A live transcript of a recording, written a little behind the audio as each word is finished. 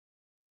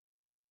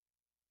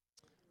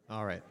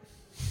All right.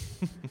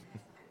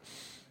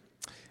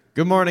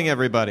 Good morning,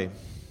 everybody.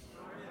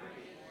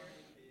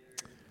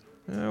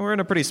 We're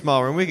in a pretty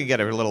small room. We can get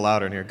it a little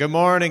louder in here. Good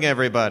morning,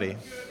 everybody.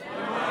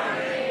 Good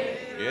morning.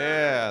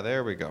 Yeah,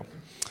 there we go.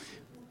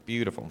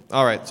 Beautiful.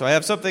 All right, so I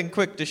have something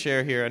quick to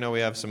share here. I know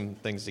we have some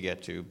things to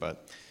get to,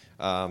 but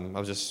I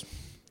was just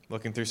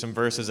looking through some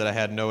verses that I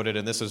had noted,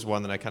 and this is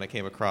one that I kind of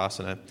came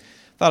across, and I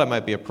thought it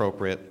might be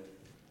appropriate.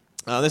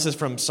 This is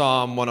from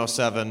Psalm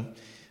 107,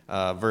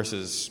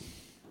 verses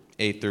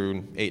 8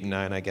 and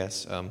 9, I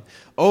guess.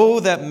 Oh,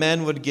 that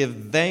men would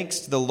give thanks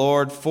to the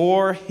Lord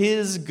for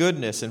his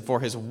goodness and for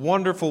his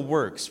wonderful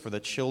works for the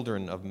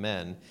children of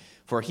men.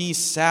 For he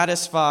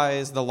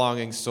satisfies the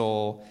longing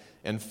soul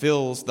and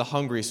fills the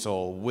hungry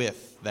soul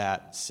with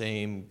that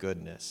same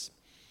goodness.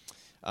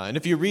 And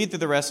if you read through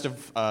the rest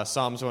of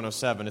Psalms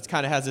 107, it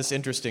kind of has this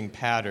interesting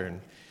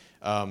pattern.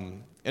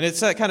 And it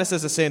kind of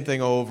says the same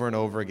thing over and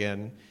over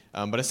again.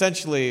 But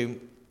essentially,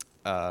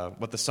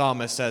 what the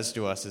psalmist says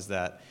to us is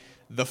that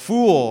the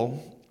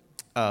fool,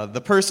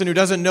 the person who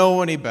doesn't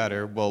know any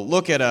better, will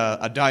look at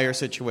a dire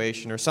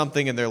situation or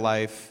something in their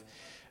life,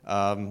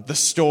 the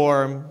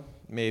storm,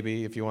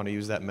 maybe, if you want to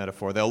use that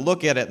metaphor. They'll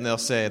look at it and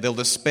they'll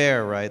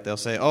despair, right? They'll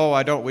say,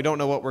 we don't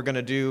know what we're going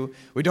to do.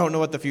 We don't know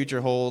what the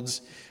future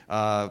holds.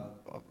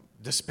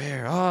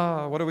 Despair.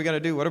 What are we going to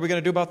do? What are we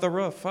going to do about the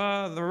roof?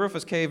 The roof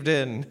is caved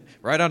in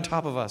right on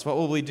top of us. What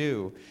will we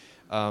do?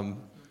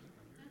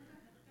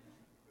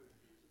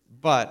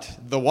 But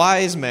the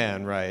wise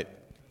man, right,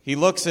 he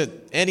looks at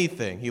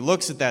anything. He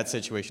looks at that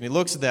situation. He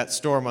looks at that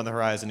storm on the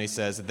horizon. He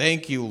says,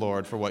 thank you,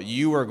 Lord, for what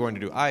you are going to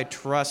do. I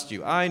trust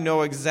you. I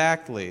know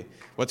exactly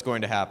what's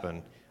going to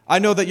happen. I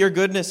know that your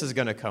goodness is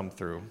going to come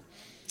through.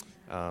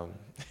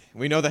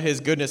 We know that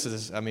his goodness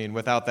is,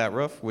 without that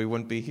roof, we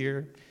wouldn't be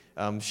here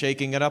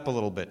shaking it up a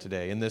little bit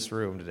today, in this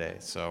room today.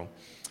 So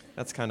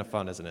that's kind of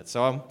fun, isn't it?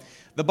 So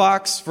the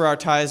box for our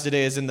tithes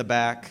today is in the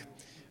back.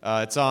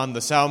 It's on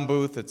the sound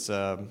booth.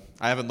 I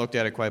haven't looked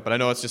at it quite, but I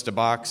know it's just a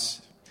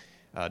box.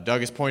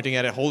 Doug is pointing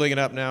at it, holding it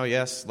up now.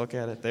 Yes, look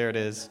at it. There it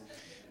is.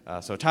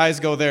 So tithes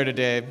go there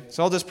today.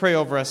 So I'll just pray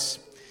over us,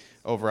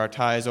 over our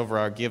tithes, over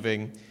our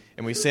giving.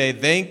 And we say,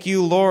 thank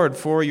you, Lord,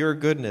 for your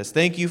goodness.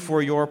 Thank you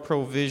for your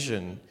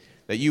provision,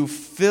 that you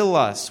fill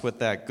us with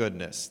that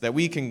goodness, that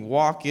we can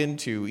walk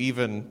into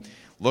even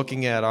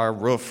looking at our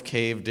roof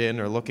caved in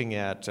or looking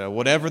at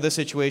whatever the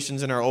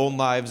situations in our own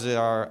lives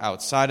are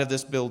outside of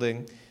this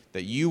building,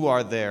 that you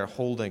are there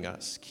holding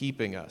us,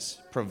 keeping us,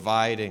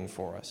 providing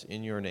for us.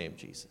 In your name,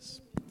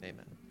 Jesus.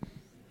 Amen.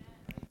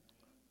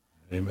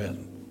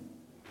 Amen.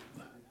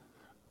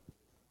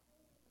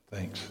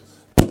 Thanks.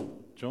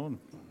 Joan,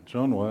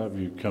 why have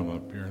you come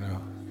up here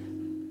now?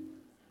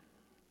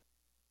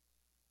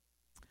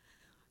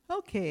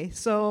 Okay,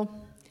 so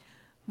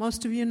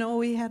most of you know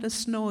we had a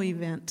snow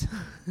event.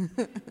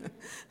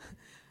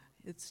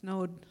 It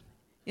snowed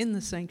in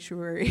the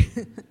sanctuary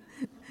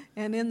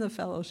and in the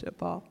fellowship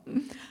hall.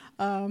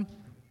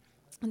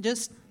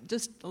 Just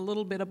a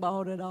little bit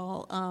about it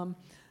all.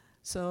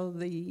 So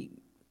the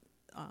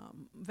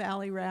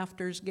valley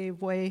rafters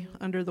gave way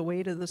under the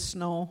weight of the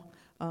snow.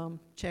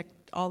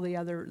 Checked all the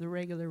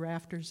regular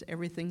rafters.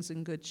 Everything's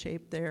in good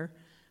shape there.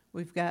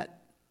 We've got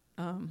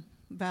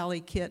valley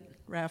kit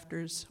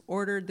rafters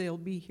ordered. They'll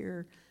be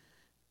here.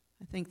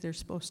 I think they're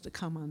supposed to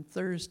come on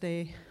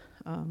Thursday.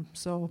 I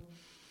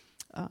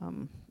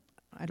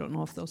don't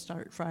know if they'll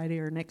start Friday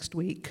or next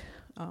week.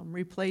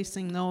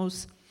 Replacing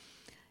those.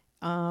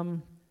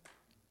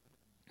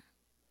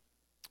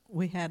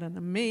 We had an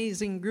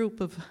amazing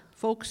group of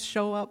folks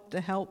show up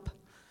to help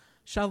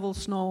shovel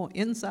snow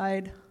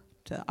inside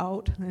to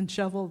out and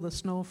shovel the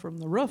snow from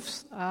the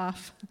roofs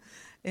off.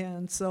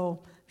 And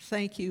so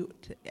thank you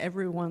to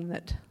everyone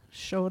that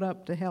showed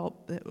up to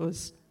help. It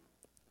was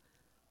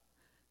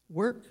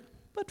work,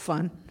 but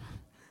fun.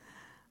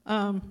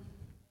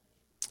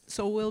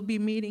 So we'll be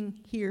meeting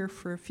here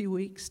for a few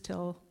weeks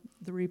till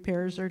the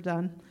repairs are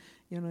done.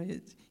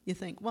 You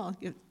think, well,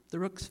 get the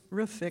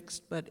roof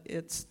fixed, but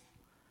it's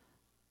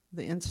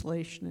the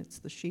insulation, it's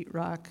the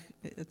sheetrock,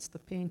 it's the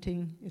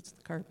painting, it's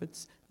the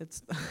carpets,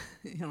 it's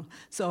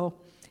so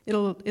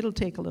it'll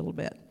take a little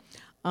bit.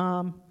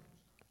 And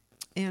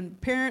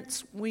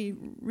parents, we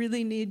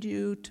really need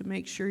you to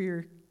make sure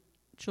your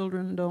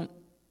children don't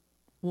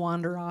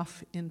wander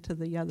off into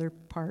the other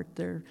part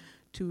there.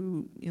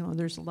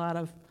 There's a lot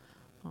of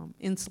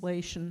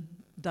insulation,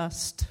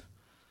 dust.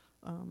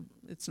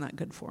 It's not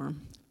good for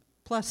them.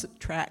 Plus, it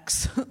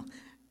tracks.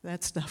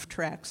 That stuff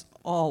tracks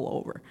all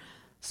over.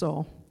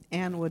 So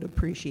Anne would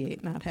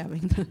appreciate not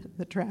having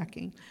the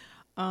tracking.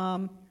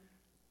 I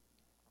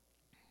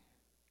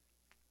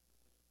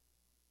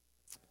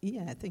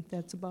think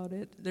that's about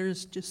it.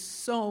 There's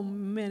just so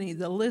many.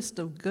 The list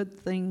of good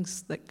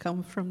things that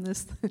come from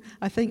this,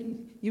 I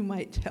think you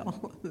might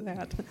tell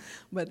that.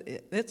 But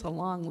it's a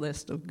long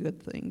list of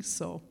good things,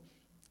 so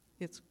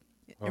it's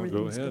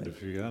everything's go ahead good.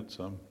 If you got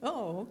some.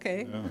 Oh,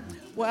 okay. Yeah.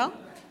 Well,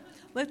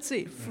 let's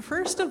see.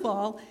 First of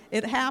all,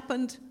 it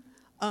happened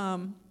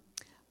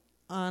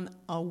on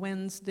a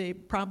Wednesday,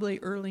 probably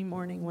early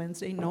morning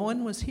Wednesday. No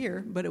one was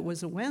here, but it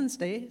was a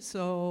Wednesday.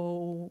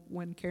 So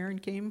when Karen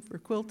came for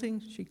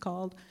quilting, she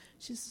called.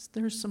 She says,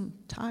 "There's some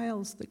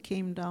tiles that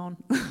came down."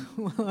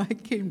 Well, I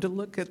came to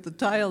look at the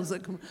tiles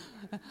that come.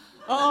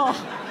 Oh,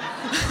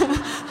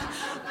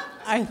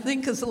 I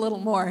think it's a little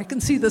more. I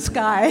can see the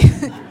sky.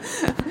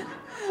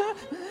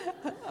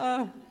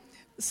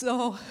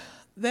 So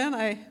then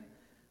I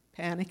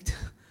panicked.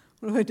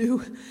 What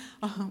do?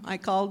 I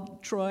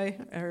called Troy,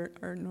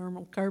 our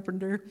normal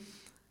carpenter,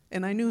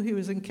 and I knew he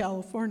was in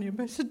California,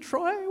 but I said,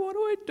 "Troy, what do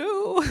I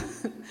do?"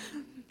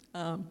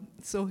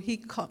 So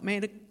he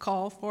made a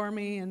call for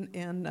me,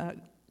 and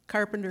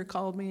carpenter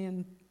called me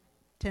in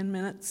 10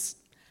 minutes.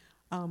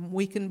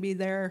 We can be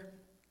there.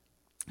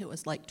 It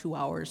was like 2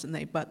 hours, and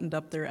they buttoned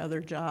up their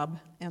other job,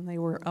 and they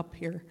were up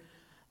here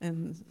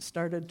and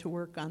started to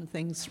work on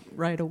things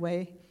right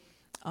away.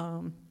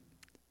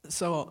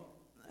 So,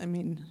 I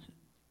mean,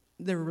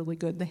 they were really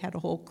good. They had a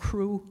whole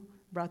crew,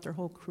 brought their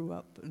whole crew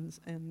up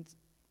and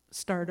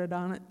started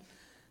on it.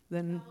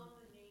 Then, Tell them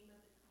the name of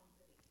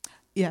the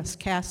company. yes,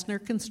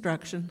 Kastner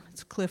Construction.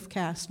 It's Cliff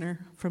Kastner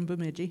from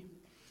Bemidji.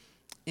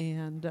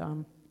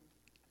 And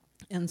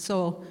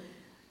so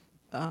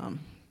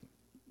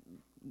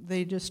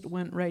they just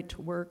went right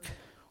to work.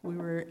 We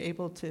were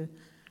able to,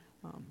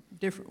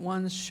 different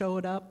ones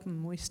showed up,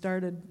 and we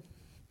started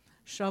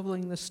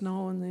shoveling the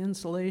snow and the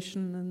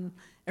insulation and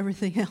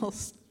everything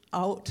else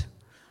out.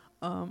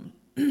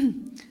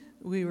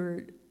 We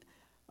were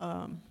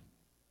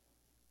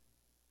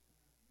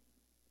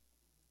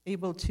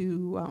able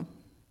to,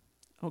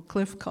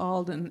 Cliff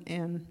called,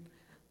 and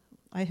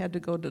I had to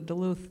go to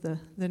Duluth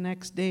the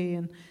next day,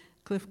 and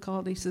Cliff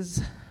called. He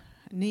says,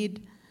 "I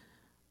need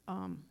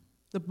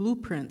the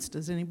blueprints.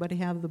 Does anybody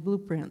have the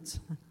blueprints?"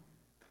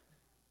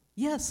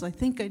 "Yes, I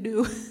think I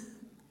do."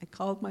 I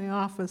called my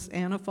office.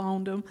 Anna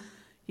found them.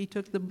 He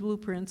took the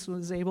blueprints,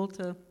 was able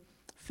to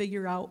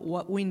figure out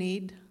what we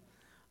need.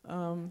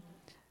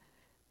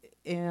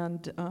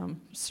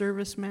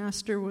 Service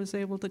Master was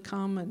able to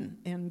come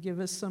and give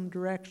us some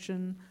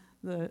direction.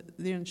 The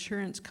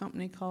insurance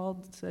company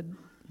called, said,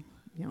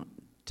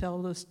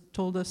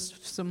 told us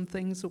some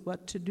things of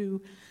what to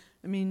do.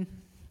 I mean,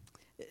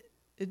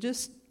 it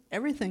just,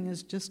 everything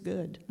is just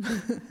good.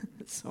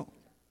 So.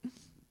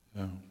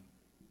 Yeah.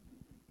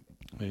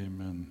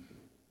 Amen.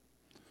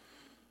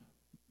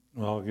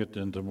 Well, I'll get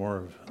into more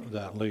of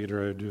that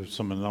later. I do have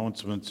some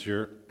announcements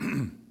here.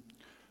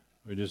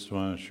 We just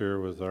want to share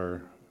with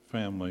our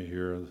family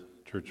here, the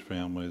church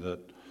family, that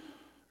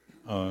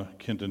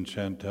Kent and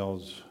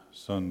Chantel's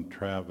son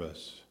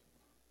Travis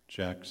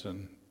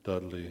Jackson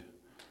Dudley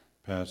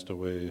passed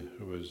away.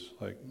 It was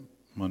like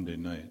Monday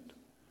night.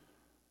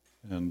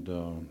 And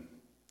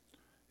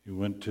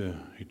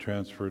he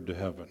transferred to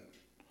heaven.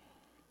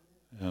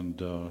 And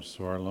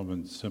so our love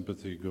and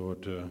sympathy go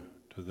to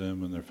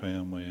them and their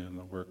family and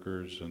the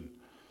workers. And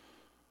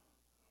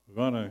we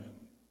want to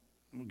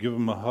give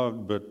them a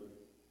hug, but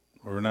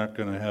we're not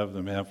going to have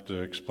them have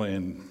to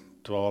explain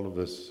to all of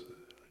us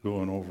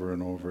going over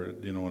and over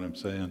it, you know what I'm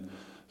saying?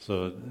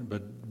 So,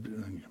 but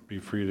be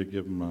free to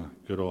give them a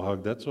good old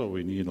hug. That's what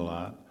we need a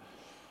lot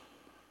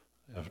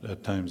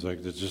at times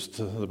like this, just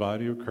the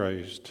body of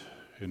Christ,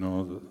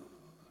 and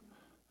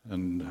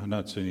I'm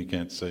not saying you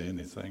can't say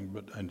anything,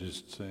 but I'm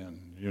just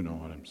saying, you know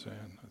what I'm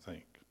saying, I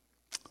think.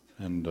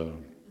 And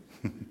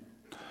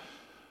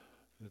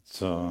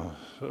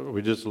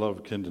we just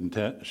love Kent and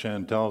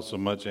Chantel so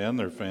much, and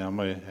their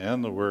family,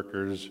 and the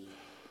workers,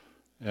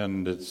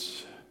 and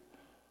it's,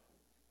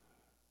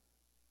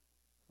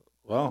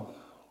 well,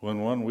 when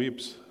one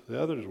weeps, the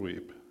others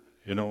weep.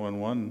 When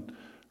one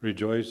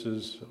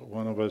rejoices,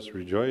 one of us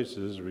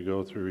rejoices, we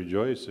go through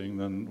rejoicing,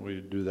 then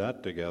we do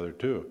that together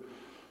too.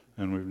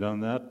 And we've done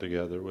that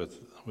together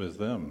with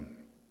them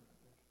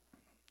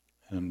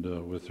and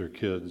with their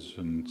kids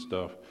and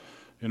stuff.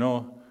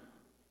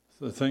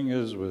 The thing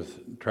is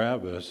with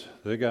Travis,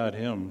 they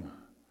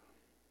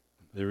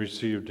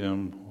received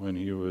him when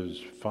he was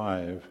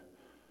 5,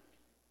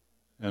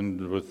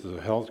 and with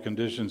the health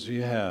conditions he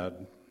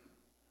had,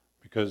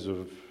 because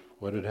of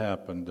what had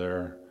happened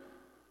there,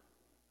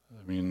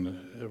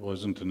 it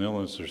wasn't an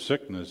illness or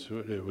sickness,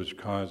 it was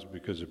caused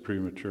because of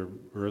premature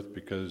birth,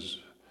 because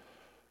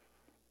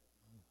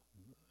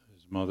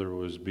his mother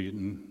was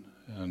beaten,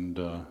 and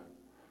but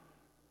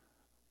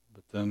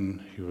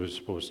then he was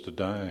supposed to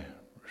die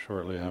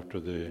shortly after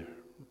they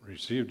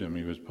received him.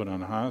 He was put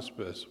on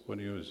hospice when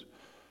he was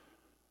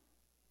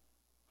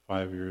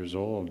 5 years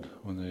old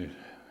when they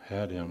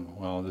had him.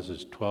 Well, this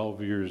is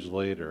 12 years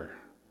later.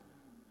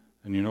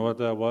 And you know what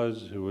that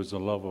was? It was the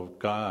love of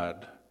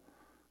God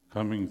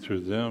coming through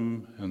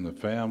them and the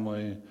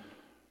family,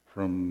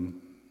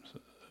 from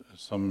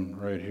some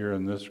right here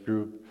in this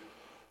group,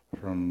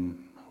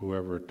 from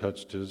whoever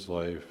touched his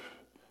life.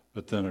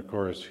 But then, of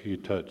course, he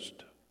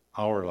touched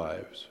our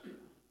lives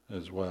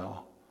as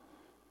well.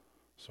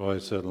 So I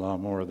said a lot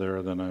more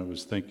there than I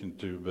was thinking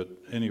to, but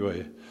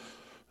anyway.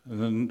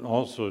 And then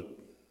also,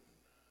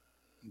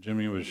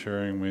 Jimmy was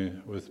sharing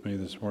with me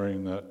this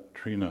morning that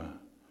Trina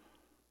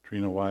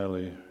Trina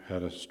Wiley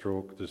had a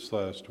stroke this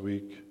last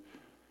week.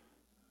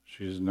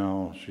 She's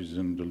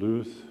in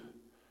Duluth,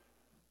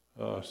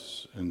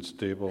 in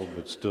stable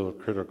but still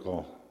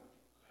critical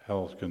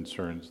health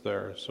concerns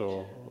there.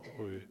 So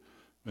we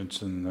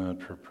mention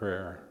that for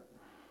prayer.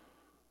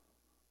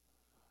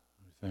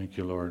 We thank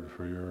you, Lord,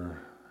 for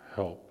your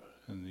help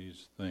in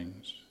these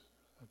things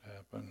that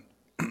happen.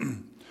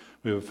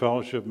 We have a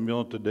fellowship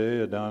meal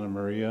today. Adana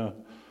Maria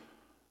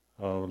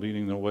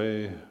leading the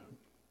way.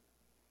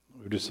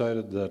 We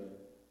decided that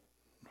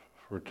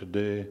for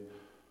today,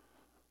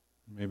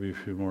 maybe a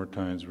few more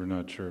times, we're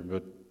not sure,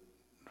 but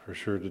for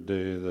sure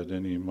today, that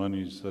any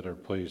monies that are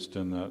placed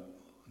in that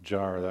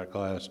jar, that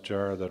glass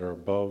jar, that are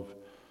above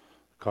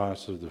the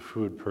cost of the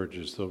food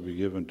purchase, they'll be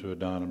given to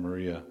Adana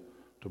Maria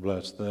to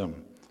bless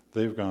them.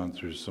 They've gone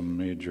through some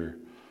major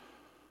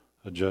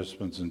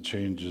adjustments and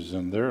changes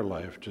in their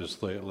life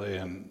just lately,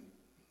 and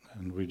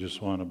we just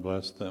want to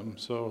bless them.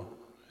 So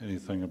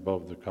anything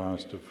above the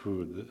cost of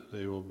food that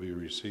they will be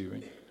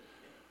receiving.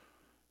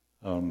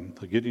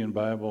 The Gideon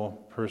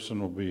Bible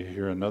person will be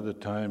here another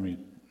time. He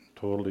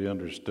totally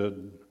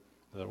understood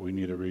that we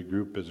need to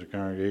regroup as a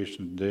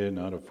congregation today,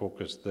 not to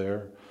focus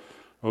there.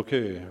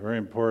 Okay, very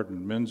important,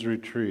 men's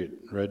retreat,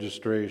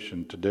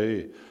 registration.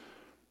 Today,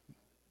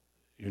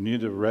 you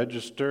need to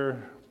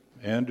register.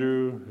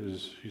 Andrew,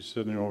 he's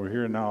sitting over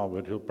here now,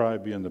 but he'll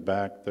probably be in the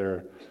back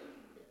there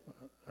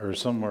or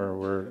somewhere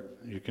where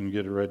you can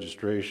get a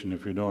registration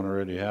if you don't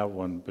already have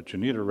one, but you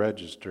need to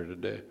register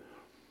today.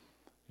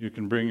 You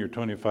can bring your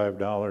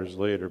 $25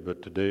 later,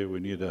 but today we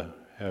need to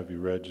have you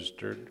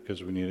registered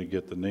because we need to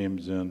get the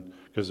names in,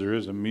 because there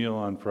is a meal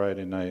on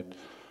Friday night.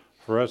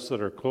 For us that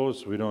are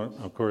close, we don't,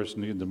 of course,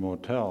 need the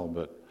motel,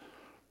 but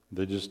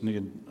they just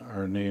need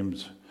our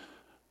names.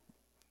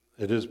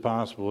 It is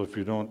possible if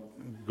you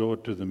don't go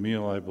to the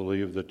meal, I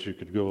believe, that you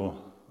could go,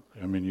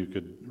 you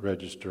could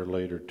register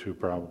later too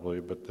probably,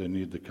 but they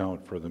need to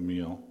count for the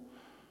meal.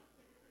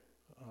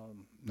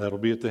 That'll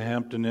be at the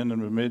Hampton Inn in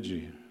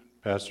Bemidji.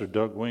 Pastor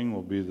Doug Wing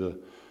will be the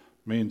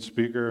main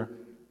speaker.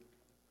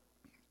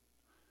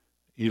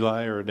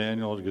 Eli or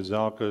Daniel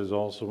Gazalka is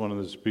also one of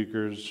the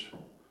speakers.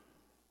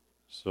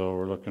 So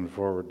we're looking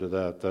forward to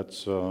that.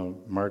 That's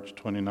March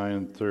 29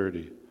 and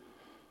 30.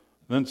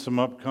 Then some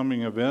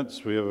upcoming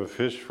events. We have a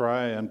fish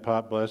fry and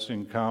pot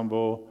blessing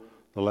combo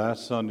the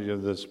last Sunday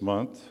of this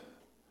month.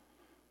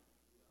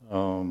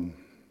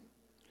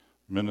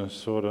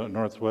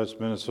 Northwest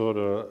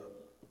Minnesota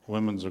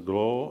Women's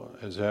Aglow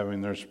is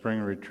having their spring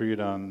retreat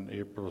on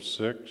April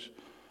 6th.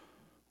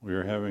 We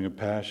are having a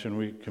Passion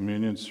Week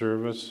communion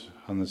service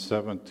on the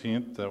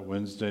 17th, that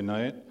Wednesday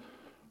night.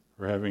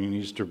 We're having an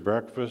Easter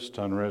breakfast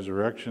on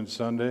Resurrection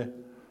Sunday.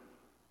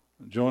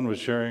 Joan was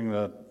sharing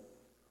that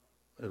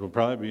it'll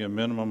probably be a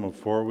minimum of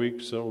 4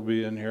 weeks that will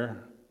be in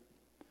here.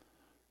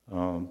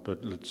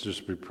 But let's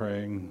just be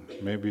praying.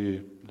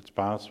 Maybe it's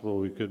possible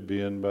we could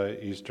be in by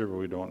Easter, but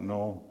we don't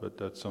know. But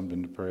that's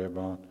something to pray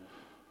about.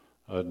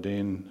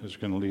 Dane is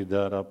going to lead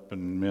that up,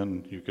 and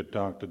men, you could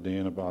talk to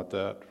Dane about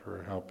that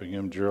for helping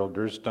him. Gerald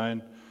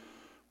Durstein,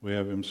 we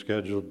have him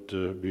scheduled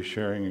to be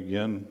sharing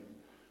again.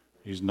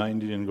 He's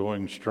 90 and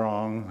going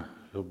strong.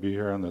 He'll be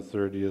here on the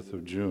 30th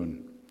of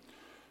June.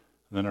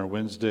 And then our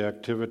Wednesday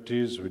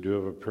activities, we do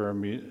have a prayer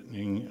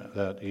meeting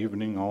that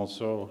evening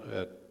also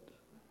at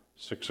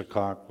 6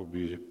 o'clock will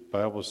be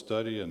Bible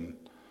study and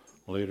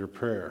later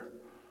prayer.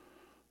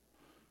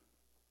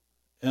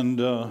 And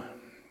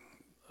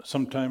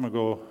some time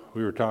ago,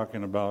 we were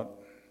talking about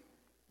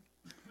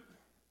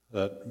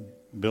that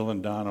Bill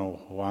and Donna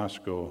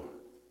Wasco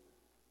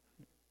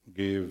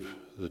gave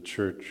the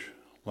church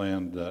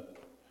land that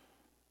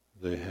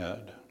they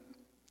had,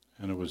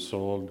 and it was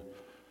sold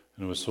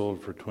for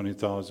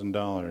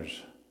 $20,000.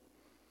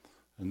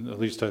 And at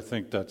least I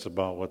think that's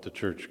about what the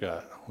church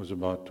got, was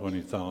about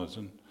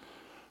 $20,000.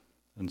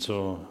 And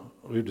so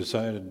we've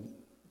decided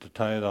to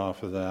tie it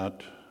off of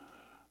that,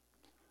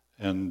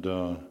 and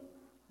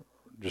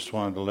just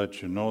wanted to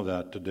let you know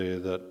that today,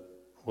 that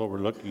what we're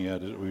looking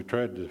at is we've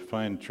tried to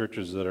find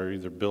churches that are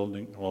either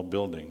building,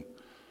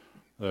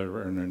 that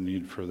are in a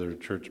need for their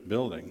church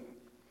building.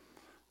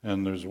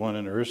 And there's one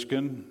in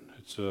Erskine.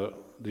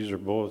 These are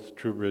both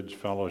True Bridge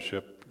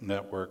Fellowship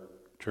Network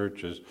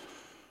churches.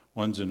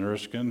 One's in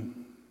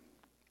Erskine,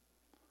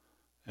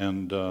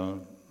 and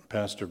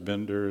Pastor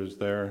Bender is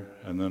there,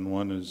 and then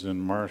one is in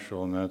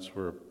Marshall, and that's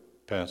where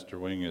Pastor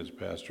Wing is,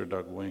 Pastor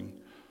Doug Wing.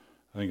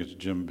 I think it's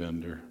Jim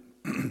Bender.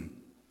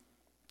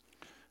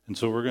 And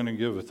so we're going to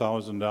give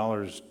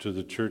 $1,000 to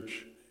the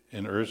church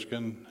in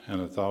Erskine and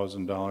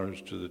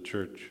 $1,000 to the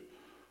church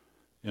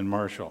in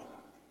Marshall.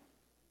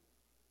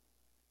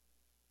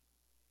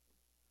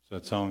 Does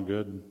that sound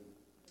good?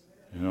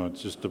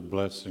 It's just a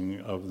blessing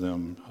of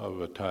them,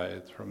 of a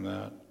tithe from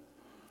that.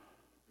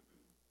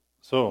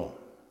 So,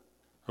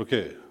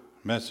 okay,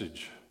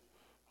 message.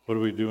 What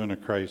do we do in a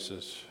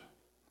crisis?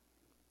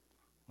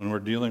 When we're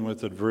dealing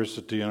with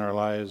adversity in our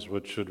lives,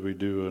 what should we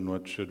do and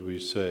what should we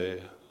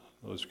say?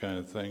 Those kind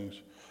of things.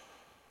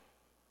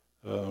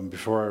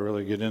 Before I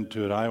really get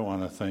into it, I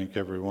want to thank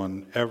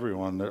everyone.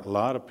 A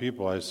lot of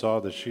people, I saw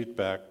the sheet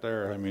back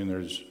there. I mean,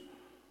 there's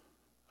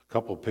a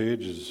couple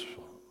pages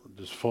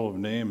just full of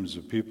names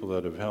of people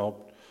that have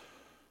helped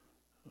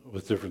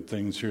with different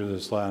things here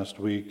this last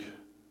week.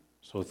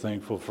 So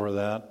thankful for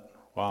that.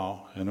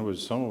 Wow. And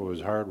some of it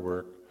was hard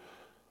work.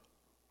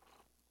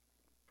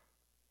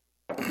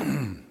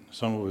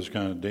 Some of it was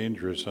kind of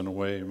dangerous in a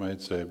way, you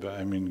might say. But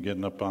I mean,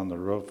 getting up on the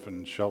roof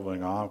and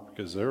shoveling off,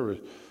 because there was,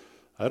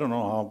 I don't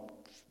know how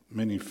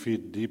many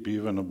feet deep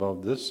even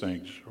above this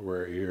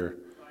sanctuary here.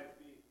 5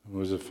 feet.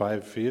 Was it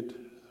 5 feet?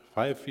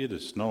 5 feet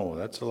of snow.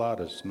 That's a lot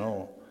of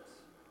snow.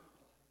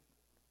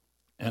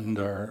 And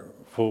our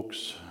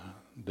folks,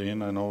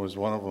 Dane, I know, was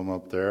one of them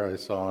up there. I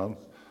saw him.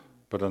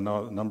 But a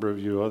number of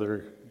you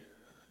other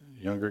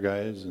younger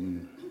guys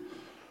and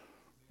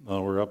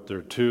were up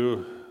there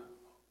too.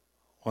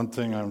 One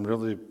thing I'm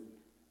really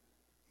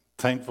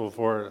thankful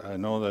for, I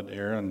know that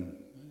Aaron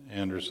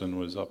Anderson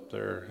was up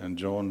there and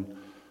Joan,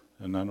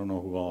 and I don't know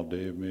who all,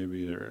 Dave,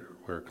 maybe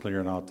were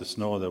clearing out the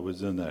snow that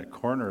was in that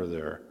corner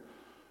there.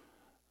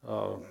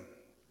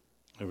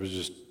 It was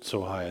just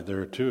so high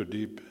there too,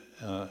 deep.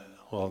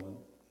 Well,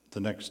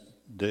 the next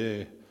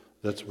day,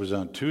 that was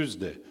on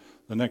Tuesday.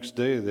 The next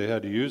day they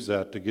had to use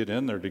that to get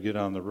in there to get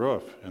on the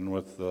roof, and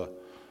with the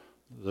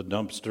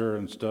dumpster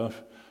and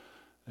stuff.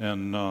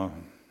 And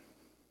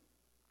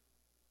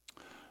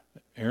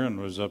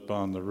Aaron was up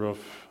on the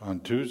roof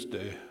on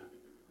Tuesday,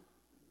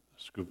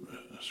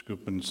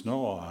 scooping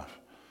snow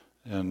off.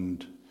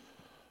 And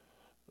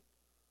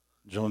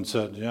Joan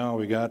said, "Yeah,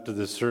 we got to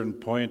this certain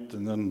point,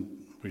 and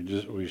then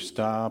we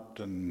stopped,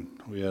 and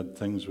we had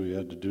things we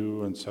had to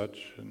do and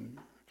such," and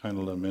kind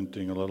of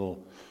lamenting a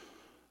little.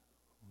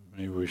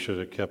 Maybe we should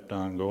have kept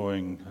on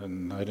going.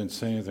 And I didn't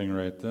say anything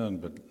right then,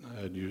 but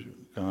had you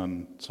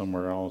gone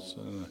somewhere else,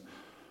 and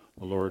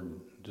the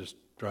Lord just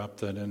dropped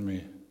that in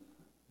me.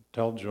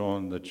 Tell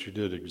Joan that she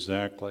did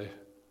exactly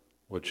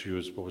what she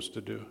was supposed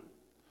to do.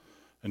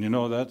 And you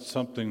know, that's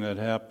something that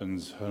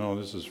happens. I know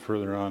this is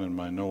further on in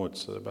my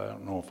notes, but I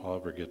don't know if I'll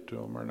ever get to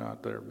them or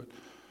not there. But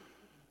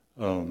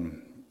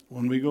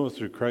when we go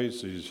through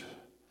crises,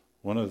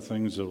 one of the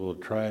things that will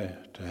try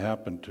to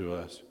happen to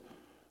us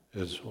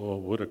is, well,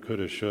 woulda,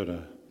 coulda,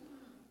 shoulda.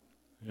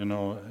 You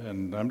know,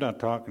 and I'm not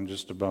talking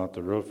just about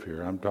the roof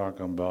here. I'm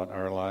talking about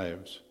our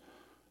lives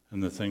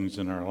and the things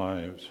in our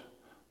lives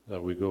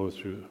that we go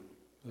through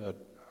that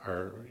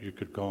are, you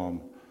could call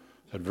them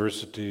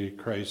adversity,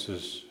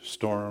 crisis,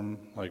 storm,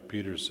 like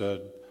Peter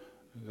said.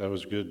 That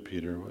was good,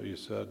 Peter, what you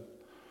said.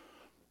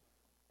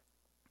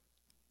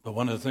 But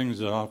one of the things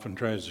that often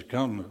tries to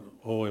come,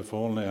 oh, if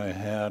only I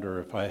had, or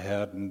if I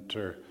hadn't,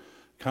 or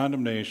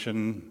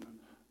condemnation.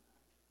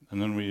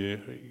 And then we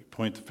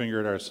point the finger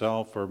at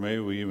ourselves, or maybe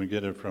we even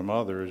get it from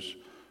others,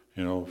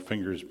 you know,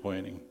 fingers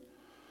pointing.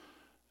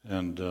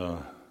 And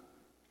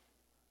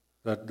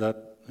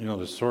that you know,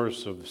 the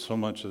source of so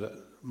much of that,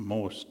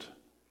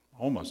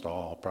 almost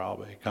all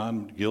probably,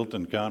 guilt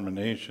and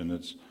condemnation,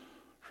 it's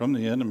from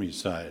the enemy's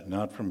side,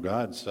 not from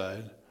God's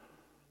side.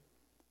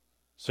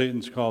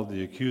 Satan's called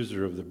the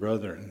accuser of the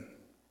brethren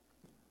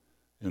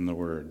in the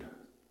Word.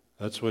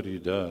 That's what he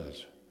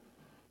does.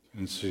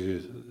 And see,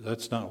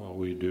 that's not what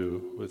we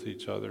do with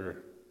each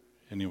other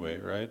anyway,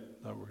 right?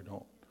 That we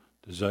don't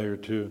desire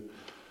to.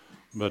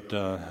 But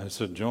I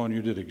said, Joan,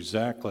 you did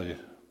exactly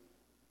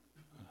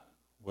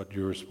what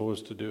you were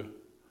supposed to do.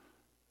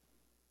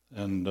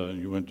 And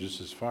you went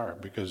just as far.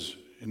 Because,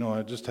 you know,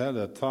 I just had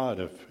that thought,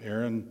 if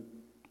Aaron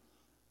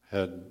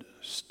had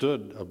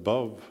stood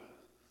above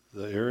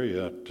the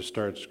area to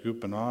start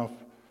scooping off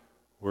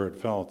where it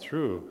fell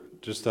through,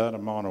 just that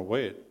amount of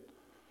weight.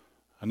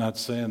 I'm not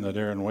saying that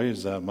Aaron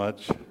weighs that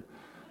much,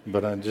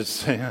 but I'm just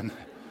saying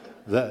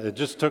that it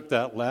just took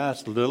that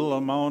last little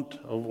amount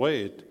of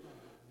weight,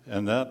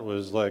 and that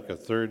was like a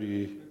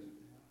 30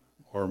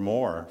 or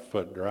more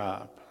foot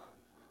drop.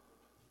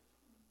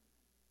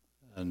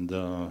 And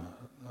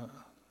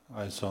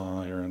I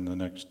saw Aaron the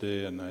next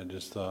day, and I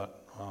just thought,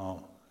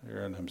 wow,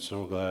 Aaron, I'm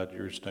so glad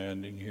you're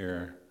standing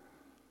here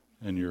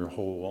and you're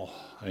whole.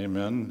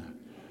 Amen.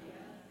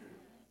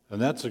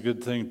 And that's a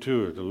good thing,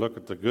 too, to look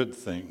at the good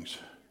things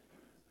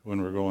when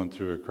we're going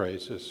through a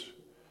crisis.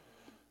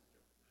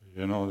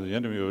 You know, the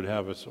enemy would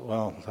have us,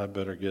 well,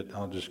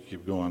 I'll just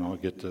keep going. I'll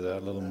get to that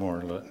a little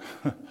more.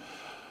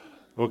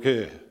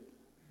 Okay.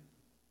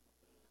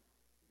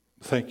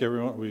 Thank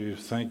everyone. We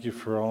thank you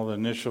for all the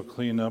initial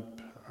cleanup.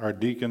 Our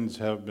deacons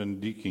have been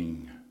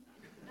deaking.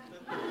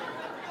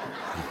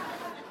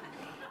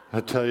 I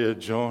tell you,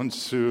 Joan,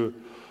 Sue,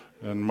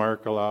 and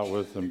Mark a lot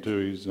with them too.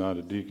 He's not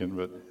a deacon,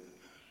 but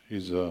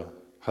he's a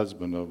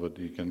husband of a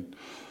deacon.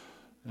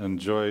 And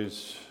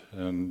Joyce,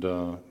 and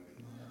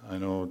I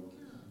know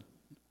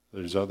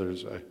there's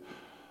others.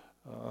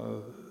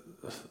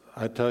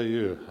 I tell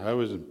you, I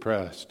was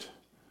impressed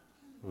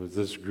with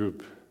this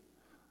group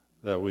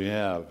that we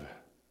have.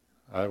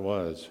 I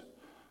was,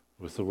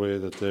 with the way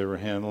that they were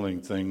handling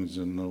things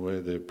and the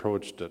way they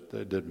approached it.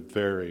 They did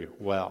very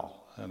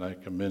well, and I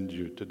commend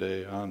you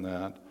today on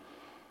that.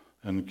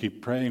 and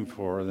keep praying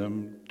for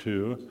them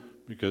too,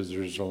 because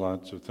there's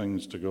lots of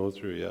things to go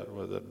through yet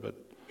with it, but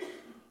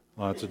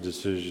lots of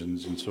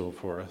decisions and so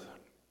forth.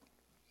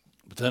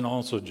 But then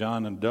also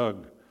John and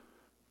Doug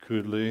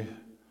Kudley,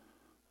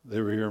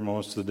 they were here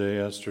most of the day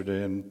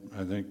yesterday, and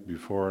I think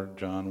before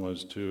John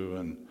was too,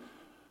 and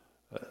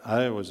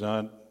I was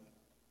not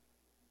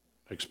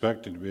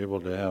expecting to be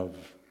able to have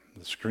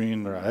the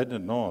screen, or I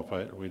didn't know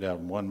if we'd have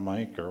one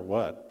mic or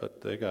what,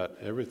 but they got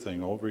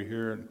everything over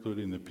here,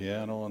 including the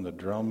piano and the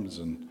drums,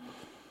 and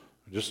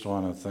I just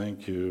want to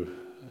thank you,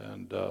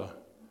 and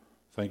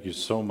thank you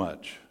so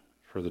much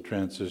for the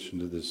transition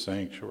to this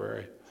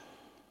sanctuary.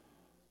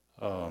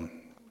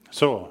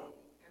 So,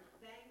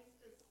 Thanks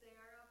to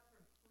Sarah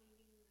for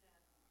cleaning that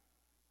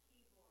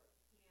keyboard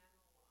piano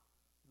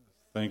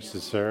off. thanks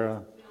to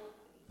Sarah.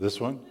 This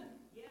one?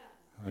 Yes,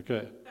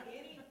 Okay.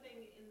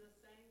 anything in the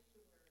sanctuary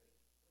was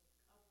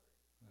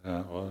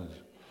covered. Well,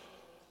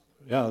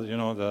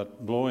 yeah,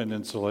 that blow-in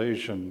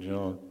insulation,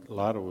 a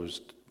lot of it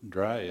was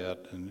dry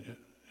yet, and,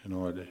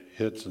 it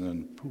hits and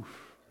then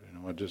poof,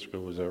 it just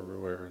goes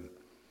everywhere.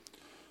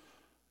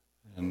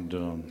 And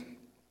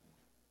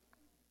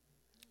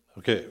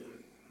okay,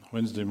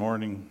 Wednesday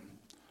morning,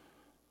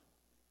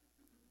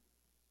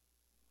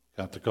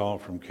 got the call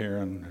from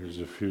Karen. There's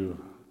a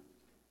few,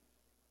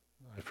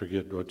 I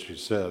forget what she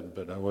said,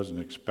 but I wasn't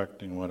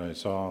expecting what I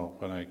saw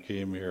when I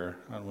came here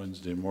on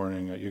Wednesday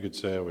morning. You could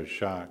say I was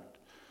shocked.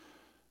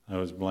 I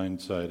was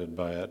blindsided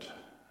by it.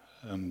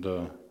 And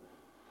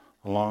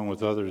along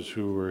with others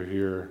who were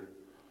here,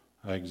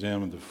 I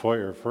examined the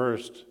foyer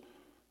first,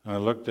 and I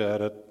looked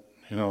at it.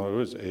 It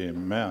was a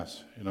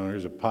mess.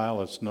 Here's a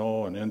pile of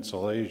snow and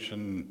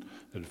insulation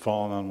that had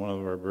fallen on one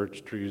of our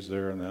birch trees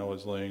there, and that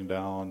was laying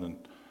down,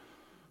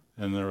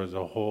 and there was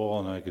a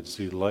hole, and I could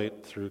see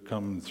light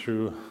coming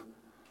through.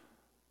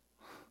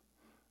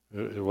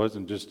 It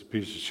wasn't just a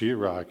piece of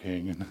sheetrock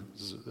hanging.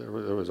 It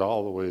was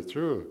all the way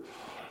through.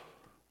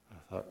 I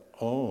thought,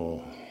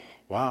 oh,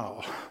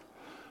 wow.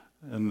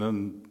 And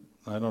then,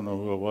 I don't know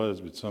who it was,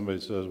 but somebody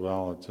says,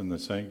 well, it's in the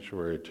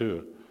sanctuary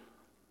too.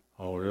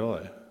 Oh,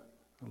 really?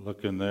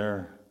 Look in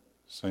there,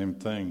 same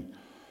thing.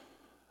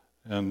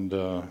 And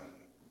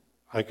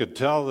I could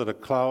tell that a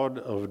cloud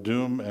of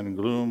doom and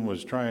gloom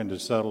was trying to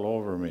settle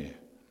over me.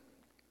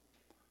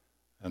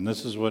 And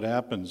this is what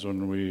happens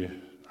when we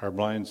are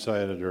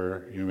blindsided,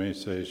 or you may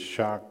say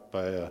shocked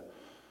by a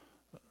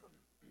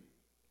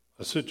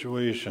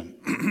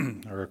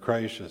situation or a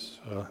crisis.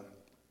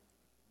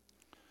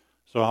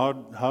 So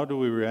how do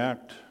we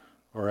react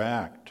or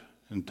act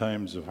in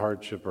times of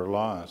hardship or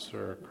loss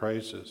or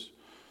crisis?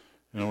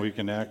 We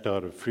can act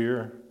out of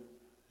fear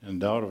and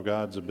doubt of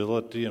God's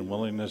ability and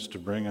willingness to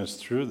bring us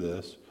through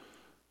this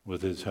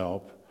with His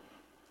help.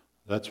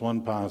 That's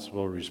one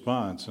possible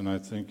response, and I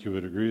think you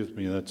would agree with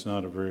me that's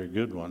not a very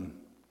good one.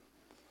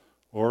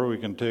 Or we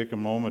can take a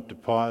moment to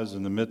pause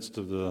in the midst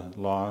of the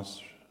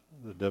loss,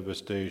 the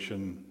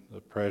devastation,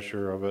 the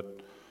pressure of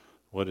it,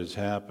 what has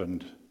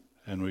happened,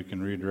 and we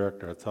can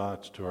redirect our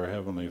thoughts to our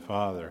Heavenly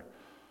Father.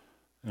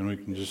 And we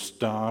can just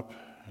stop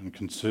and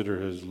consider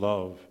His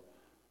love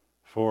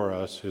for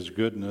us, His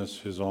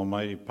goodness, His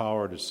almighty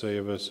power to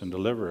save us and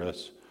deliver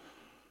us,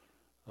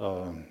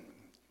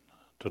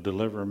 to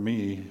deliver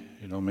me,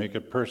 make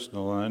it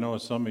personal. And I know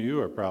some of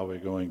you are probably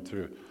going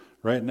through,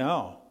 right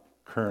now,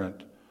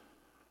 current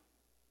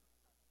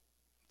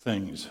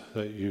things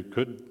that you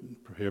could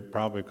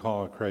probably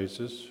call a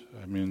crisis.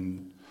 I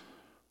mean,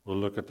 we'll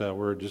look at that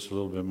word just a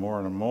little bit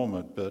more in a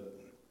moment, but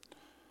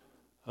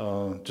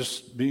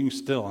just being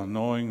still and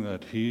knowing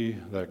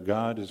that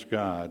God is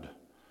God.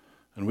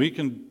 And we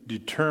can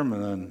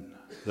determine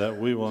that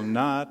we will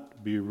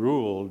not be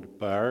ruled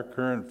by our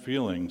current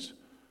feelings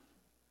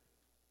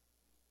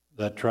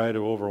that try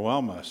to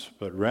overwhelm us,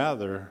 but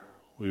rather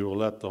we will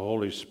let the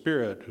Holy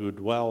Spirit who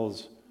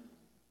dwells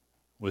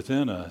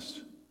within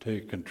us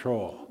take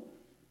control.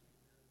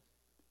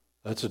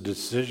 That's a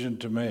decision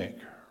to make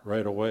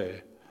right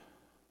away.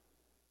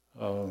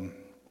 And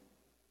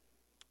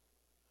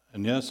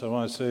yes, I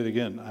want to say it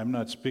again, I'm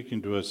not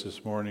speaking to us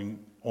this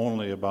morning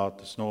only about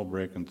the snow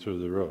breaking through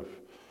the roof.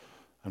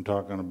 I'm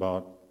talking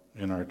about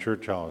in our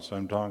church house.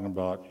 I'm talking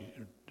about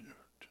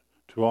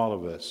to all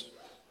of us.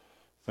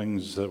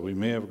 Things that we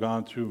may have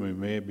gone through, we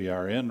maybe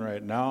are in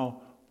right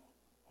now,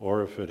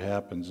 or if it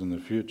happens in the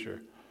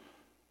future.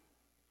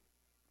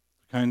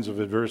 The kinds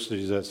of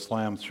adversities that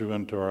slam through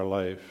into our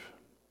life.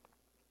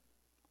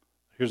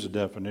 Here's a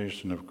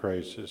definition of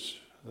crisis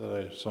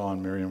that I saw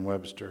in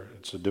Merriam-Webster.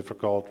 It's a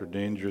difficult or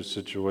dangerous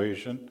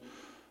situation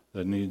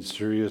that needs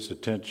serious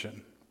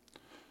attention.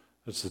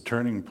 It's the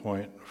turning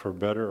point for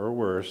better or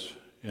worse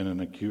in an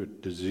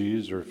acute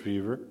disease or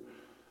fever,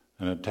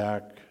 an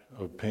attack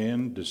of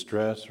pain,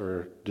 distress,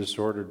 or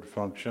disordered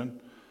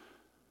function,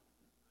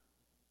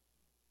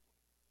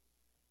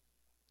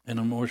 an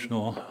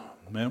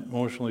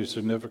emotionally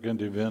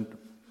significant event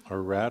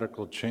or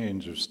radical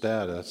change of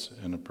status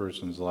in a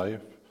person's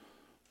life.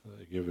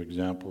 I give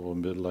example of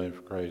a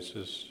midlife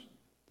crisis,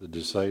 the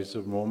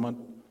decisive moment,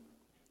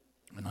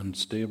 an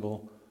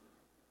unstable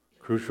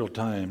crucial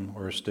time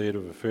or state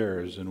of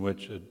affairs in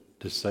which a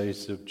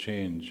decisive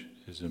change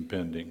is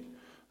impending.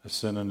 A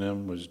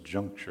synonym was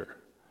juncture.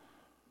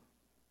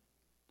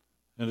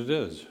 And it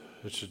is.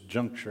 It's a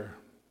juncture.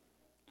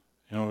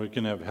 You know, we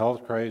can have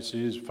health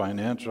crises,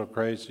 financial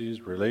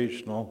crises,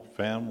 relational,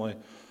 family,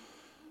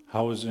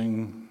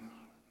 housing,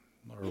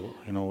 or,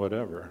 you know,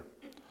 whatever.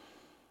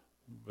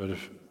 But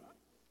if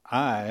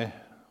I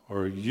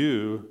or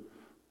you,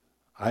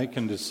 I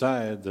can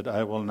decide that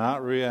I will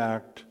not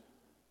react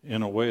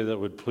in a way that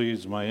would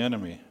please my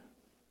enemy.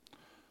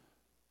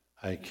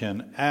 I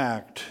can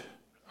act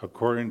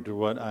according to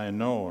what I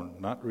know,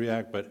 not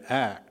react, but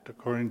act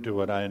according to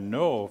what I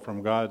know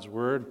from God's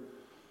Word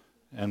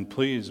and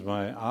please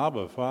my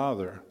Abba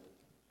Father.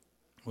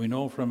 We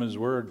know from His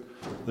Word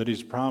that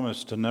He's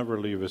promised to never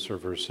leave us or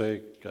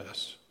forsake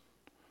us.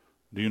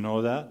 Do you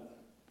know that?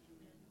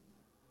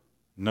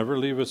 Never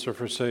leave us or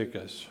forsake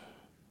us.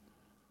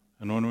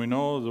 And when we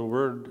know the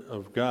Word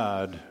of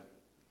God,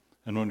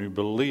 and when we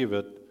believe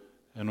it,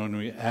 and when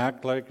we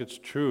act like it's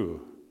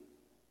true,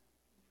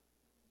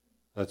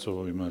 that's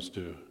what we must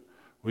do.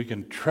 We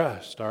can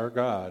trust our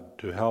God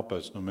to help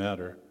us no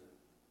matter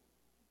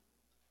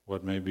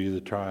what may be the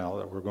trial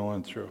that we're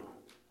going through.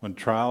 When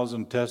trials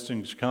and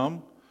testings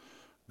come,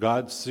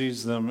 God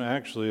sees them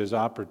actually as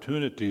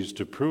opportunities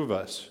to prove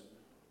us.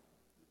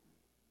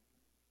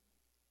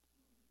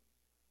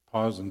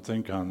 Pause and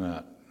think on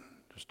that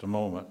just a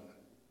moment.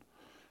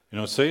 You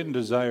know, Satan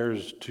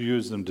desires to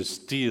use them to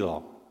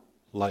steal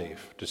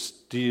life, to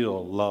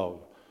steal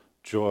love,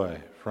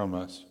 joy from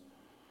us.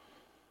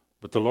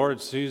 But the Lord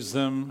sees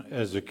them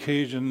as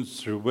occasions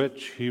through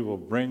which He will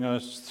bring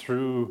us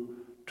through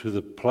to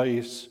the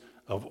place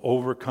of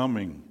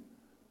overcoming.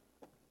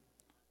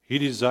 He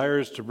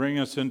desires to bring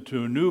us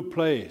into a new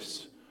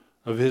place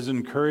of His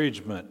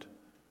encouragement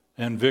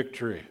and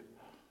victory.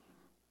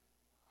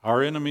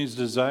 Our enemy's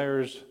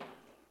desires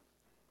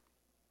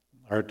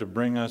are to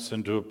bring us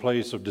into a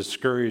place of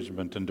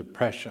discouragement and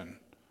depression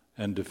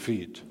and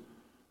defeat.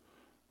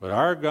 But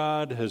our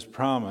God has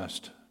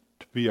promised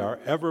to be our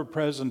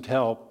ever-present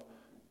help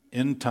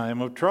in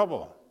time of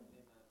trouble.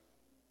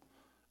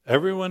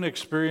 Everyone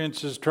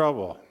experiences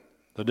trouble.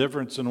 The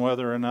difference in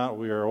whether or not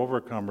we are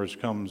overcomers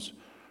comes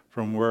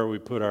from where we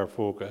put our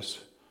focus,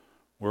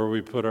 where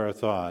we put our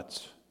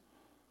thoughts.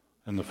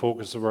 And the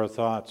focus of our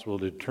thoughts will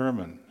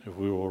determine if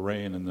we will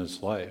reign in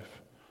this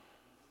life.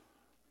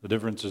 The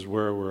difference is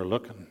where we're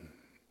looking.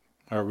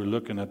 Are we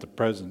looking at the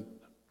present,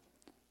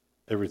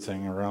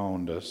 everything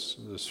around us,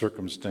 the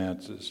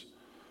circumstances,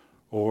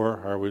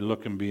 or are we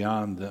looking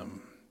beyond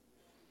them?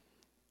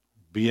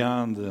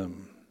 Beyond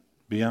them,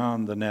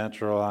 beyond the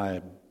natural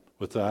eye,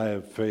 with the eye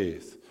of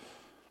faith?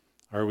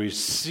 Are we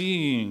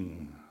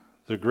seeing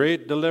the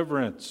great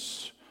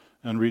deliverance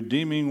and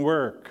redeeming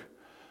work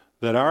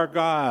that our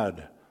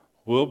God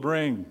will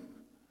bring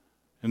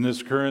in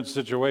this current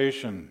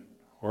situation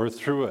or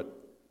through it?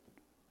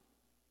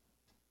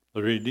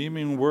 The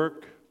redeeming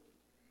work,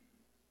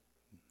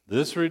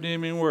 this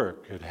redeeming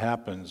work, it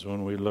happens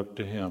when we look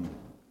to Him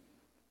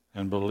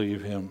and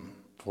believe Him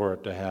for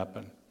it to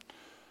happen.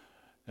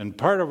 And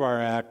part of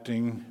our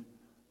acting,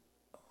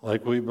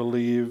 like we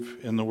believe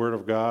in the Word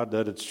of God,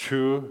 that it's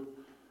true,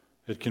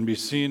 it can be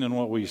seen in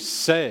what we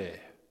say.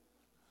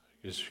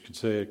 I guess you could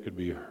say it could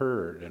be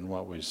heard in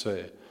what we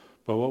say.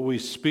 But what we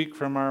speak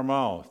from our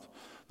mouth.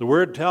 The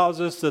Word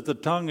tells us that the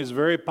tongue is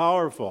very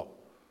powerful.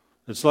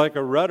 It's like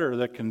a rudder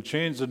that can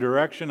change the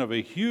direction of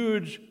a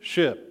huge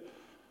ship.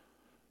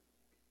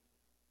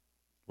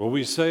 What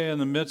we say in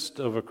the midst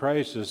of a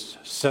crisis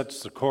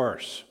sets the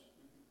course.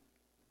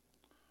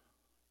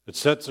 It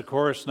sets a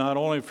course not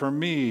only for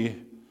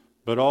me,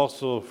 but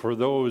also for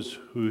those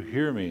who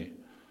hear me,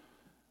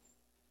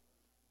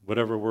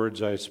 whatever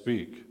words I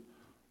speak.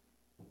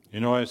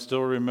 You know, I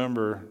still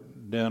remember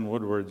Dan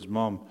Woodward's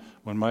mom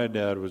when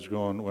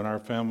our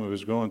family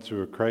was going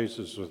through a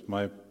crisis with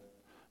my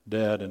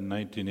dad in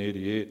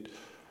 1988.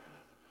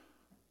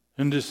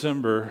 In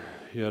December,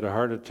 he had a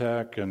heart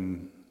attack,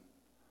 and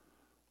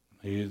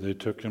they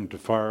took him to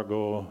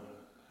Fargo,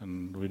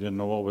 and we didn't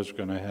know what was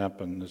going to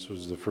happen. This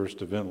was the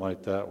first event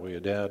like that we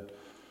had had,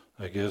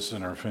 I guess,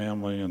 in our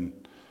family,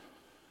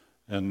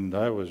 and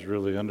I was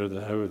really under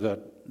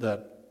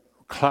that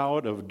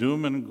cloud of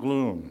doom and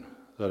gloom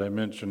that I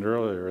mentioned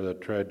earlier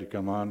that tried to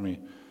come on me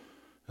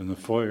in the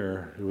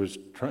foyer.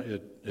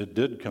 It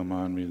did come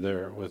on me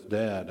there with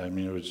Dad. I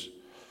mean,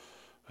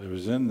 it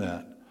was in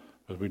that.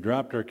 But we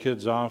dropped our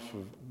kids off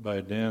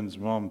by Dan's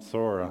mom,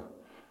 Thora,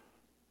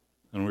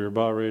 and we were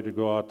about ready to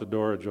go out the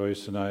door,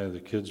 Joyce and I. The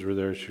kids were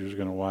there. She was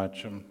going to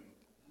watch them.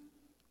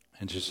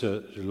 And she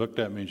looked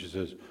at me and she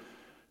says,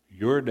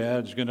 "Your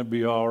dad's going to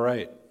be all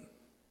right."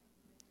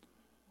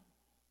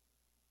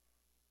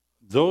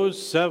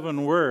 Those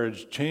 7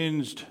 words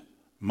changed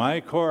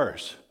my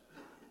course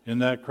in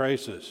that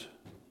crisis.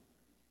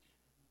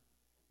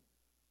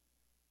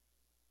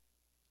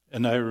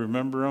 And I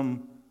remember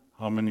them.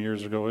 How many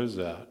years ago is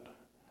that?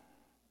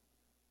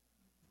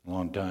 A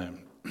long time.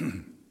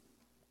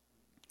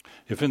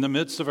 If in the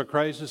midst of a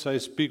crisis I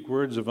speak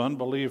words of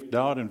unbelief,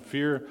 doubt, and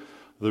fear,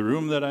 the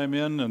room that I'm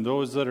in and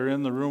those that are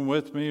in the room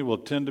with me will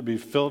tend to be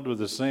filled with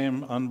the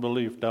same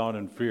unbelief, doubt,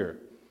 and fear.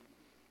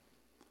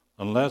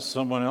 Unless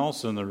someone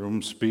else in the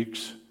room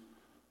speaks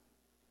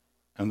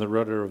and the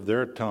rudder of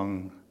their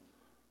tongue,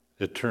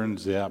 it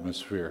turns the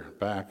atmosphere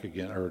back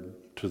again or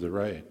to the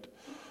right.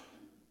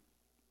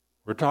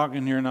 We're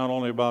talking here not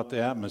only about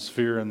the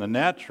atmosphere in the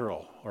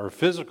natural or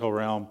physical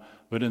realm,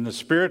 but in the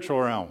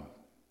spiritual realm.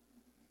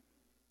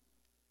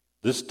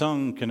 This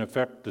tongue can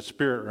affect the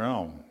spirit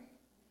realm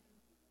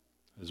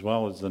as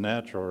well as the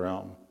natural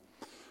realm.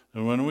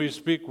 And when we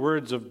speak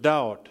words of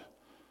doubt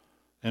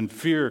and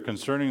fear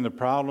concerning the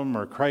problem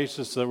or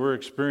crisis that we're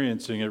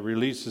experiencing, it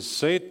releases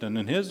Satan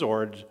and his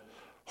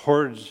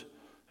hordes,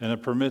 and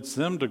it permits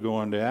them to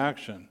go into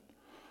action.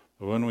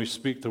 But when we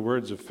speak the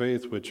words of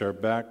faith, which are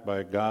backed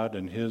by God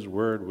and his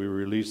word, we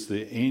release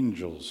the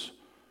angels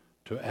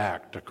to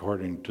act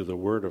according to the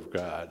word of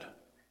God.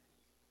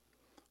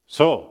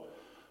 So,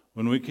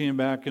 when we came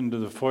back into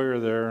the foyer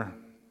there,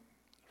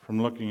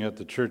 from looking at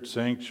the church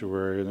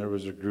sanctuary, and there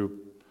was a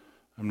group,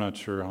 I'm not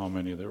sure how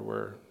many there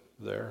were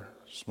there,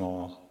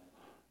 small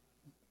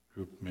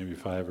group, maybe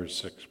 5 or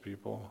 6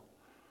 people.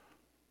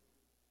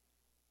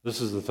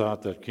 This is the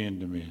thought that came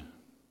to me.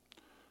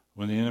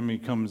 When the enemy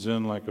comes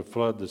in like a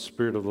flood, the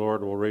Spirit of the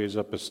Lord will raise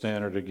up a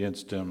standard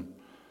against him.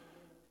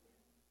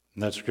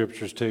 And that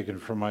scripture is taken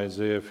from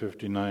Isaiah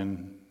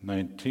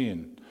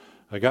 59:19.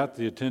 I got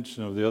the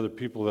attention of the other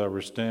people that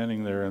were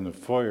standing there in the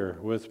foyer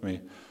with me,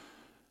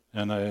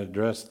 and I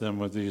addressed them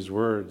with these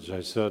words.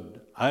 I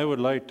said, I would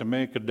like to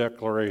make a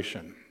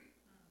declaration.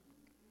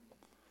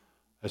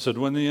 I said,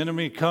 when the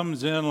enemy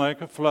comes in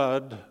like a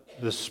flood,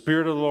 the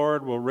Spirit of the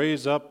Lord will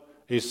raise up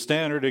a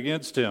standard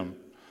against him.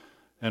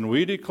 And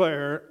we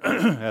declare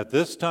at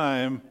this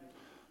time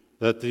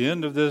that the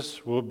end of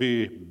this will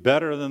be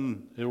better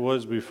than it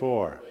was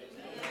before.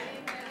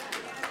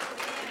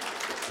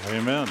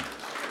 Amen.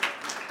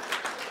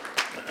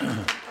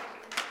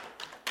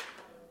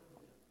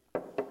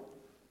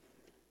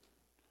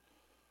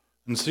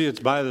 And see, it's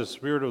by the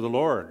Spirit of the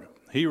Lord.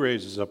 He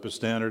raises up a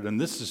standard, and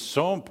this is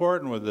so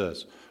important with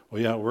this.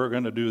 Well, yeah, we're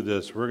going to do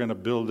this. We're going to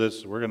build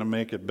this. We're going to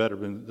make it better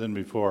than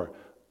before.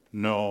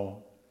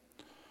 No.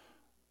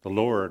 The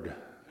Lord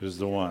is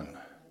the one.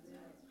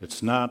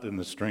 It's not in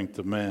the strength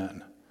of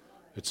man.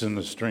 It's in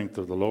the strength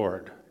of the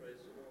Lord.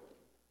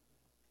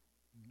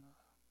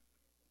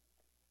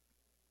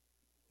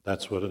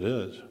 That's what it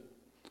is.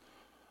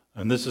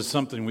 And this is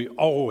something we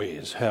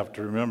always have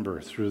to remember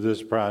through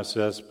this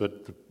process,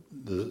 but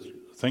the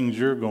things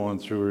you're going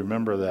through,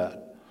 remember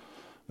that.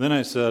 Then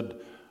I said,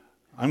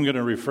 I'm going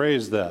to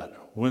rephrase that.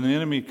 When the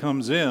enemy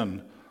comes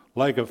in,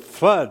 like a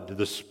flood,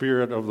 the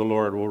Spirit of the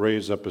Lord will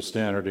raise up a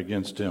standard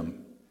against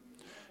him.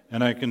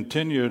 And I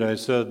continued, I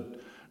said,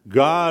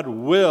 God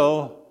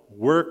will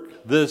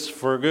work this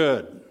for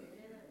good.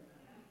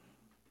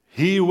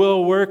 He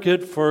will work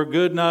it for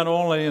good not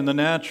only in the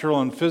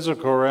natural and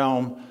physical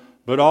realm,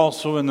 but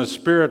also in the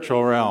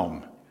spiritual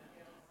realm.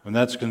 And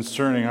that's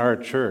concerning our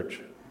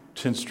church,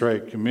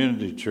 Tinstrike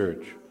Community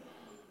Church.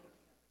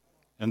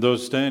 And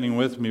those standing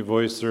with me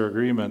voiced their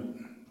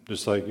agreement,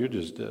 just like you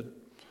just did.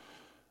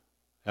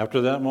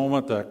 After that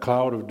moment, that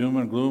cloud of doom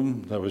and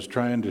gloom that was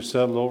trying to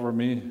settle over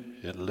me,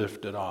 it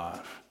lifted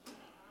off.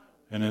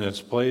 And in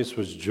its place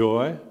was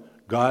joy,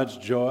 God's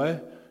joy,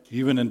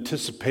 even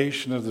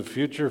anticipation of the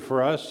future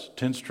for us,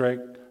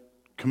 Tinstrike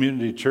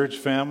Community Church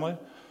family.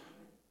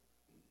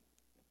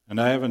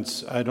 And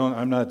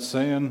I'm not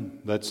saying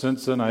that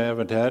since then I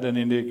haven't had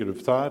any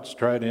negative thoughts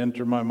try to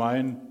enter my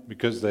mind,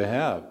 because they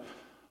have.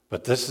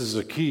 But this is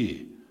the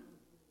key.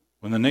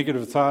 When the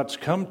negative thoughts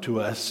come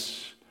to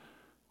us,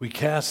 we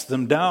cast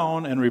them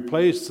down and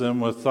replace them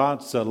with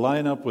thoughts that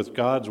line up with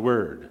God's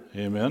Word.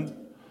 Amen?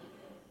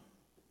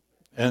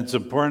 And it's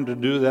important to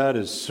do that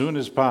as soon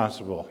as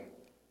possible.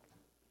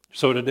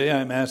 So today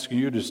I'm asking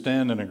you to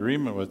stand in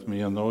agreement with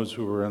me and those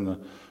who were in the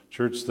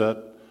church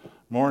that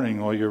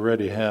morning. Well, you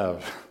already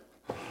have.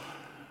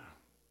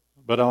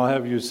 But I'll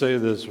have you say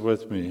this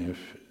with me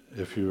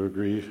if you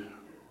agree,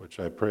 which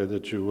I pray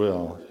that you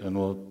will, and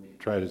we'll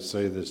try to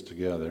say this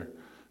together.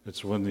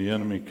 It's when the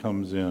enemy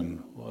comes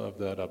in. We'll have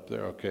that up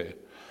there. Okay.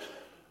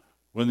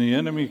 When the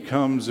enemy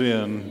comes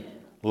in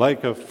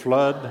like a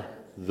flood,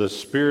 the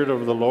Spirit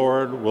of the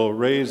Lord will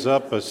raise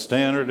up a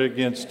standard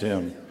against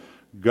him.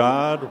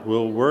 God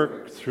will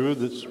work through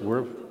this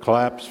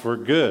collapse for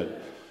good.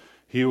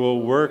 He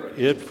will work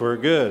it for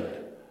good.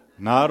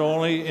 Not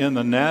only in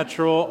the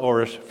natural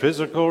or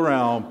physical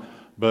realm,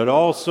 but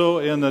also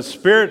in the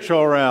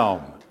spiritual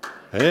realm.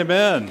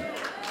 Amen.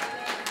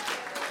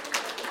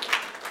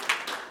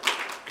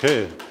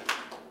 Okay.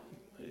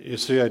 You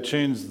see, I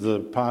changed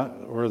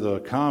where the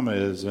comma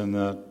is in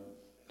that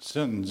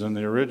sentence. In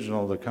the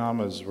original, the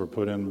commas were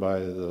put in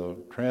by the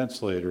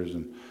translators,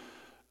 and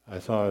I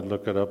thought I'd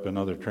look it up in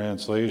other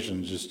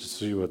translations just to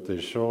see what they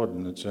showed,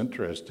 and it's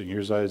interesting.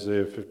 Here's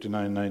Isaiah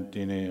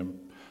 59:19a.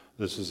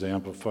 This is the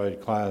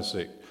Amplified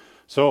Classic.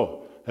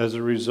 So, as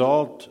a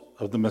result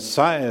of the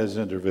Messiah's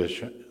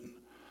intervention,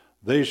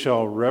 They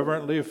shall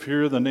reverently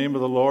fear the name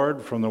of the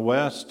Lord from the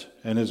west,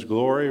 and his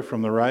glory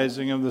from the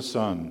rising of the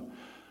sun.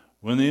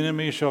 When the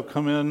enemy shall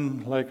come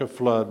in like a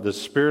flood, the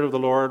Spirit of the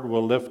Lord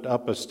will lift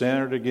up a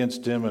standard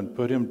against him and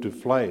put him to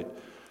flight.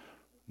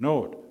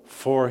 Note,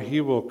 for he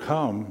will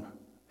come,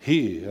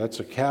 he, that's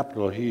a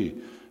capital he,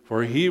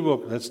 for he will,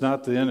 that's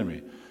not the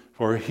enemy,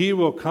 for he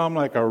will come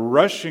like a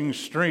rushing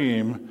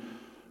stream,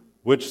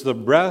 which the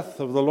breath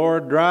of the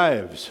Lord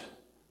drives.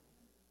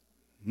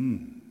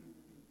 The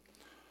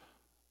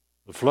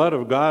flood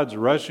of God's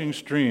rushing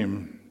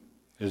stream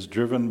is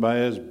driven by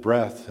his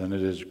breath, and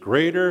it is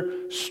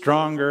greater,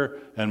 stronger,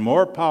 and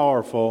more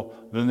powerful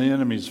than the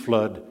enemy's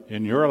flood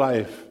in your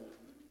life,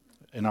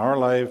 in our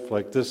life,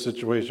 like this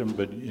situation,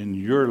 but in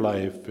your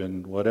life,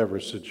 in whatever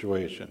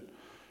situation.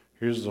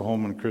 Here's the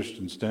Holman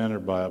Christian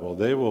Standard Bible.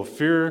 They will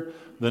fear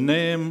the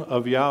name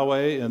of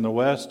Yahweh in the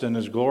west and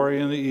his glory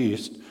in the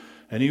east,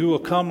 and he will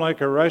come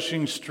like a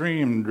rushing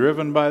stream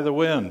driven by the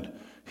wind.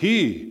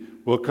 He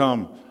will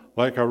come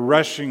like a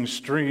rushing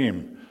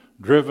stream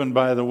driven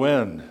by the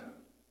wind.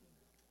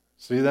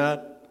 See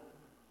that?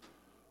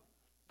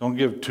 Don't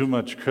give too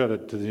much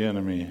credit to the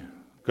enemy.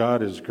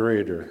 God is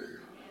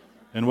greater.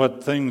 And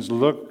what things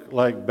look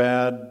like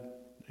bad,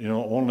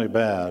 only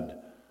bad.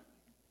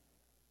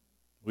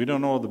 We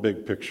don't know the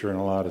big picture in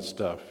a lot of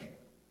stuff.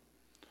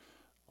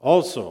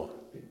 Also,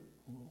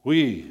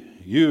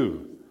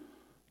 you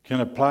can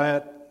apply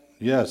it,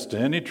 yes, to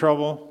any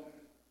trouble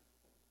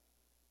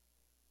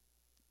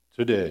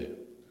today.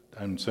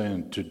 I'm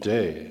saying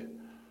today.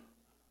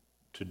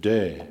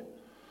 Today.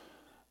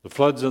 The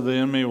floods of the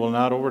enemy will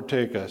not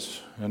overtake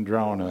us and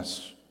drown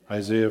us.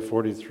 Isaiah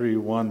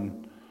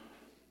 43:1.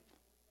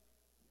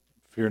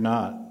 Fear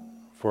not,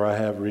 for I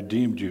have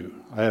redeemed you.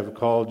 I have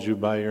called you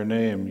by your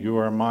name. You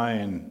are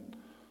mine.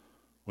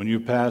 When you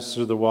pass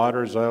through the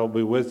waters, I will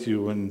be with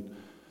you. And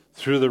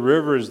through the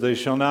rivers, they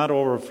shall not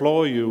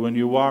overflow you. When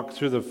you walk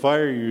through the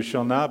fire, you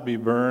shall not be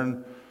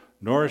burned,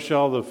 nor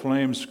shall the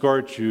flame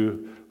scorch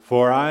you.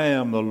 For I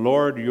am the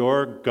Lord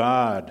your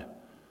God.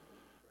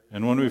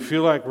 And when we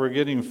feel like we're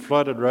getting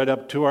flooded right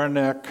up to our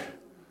neck,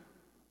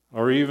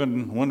 or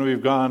even when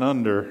we've gone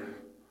under,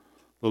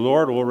 the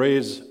Lord will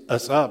raise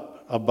us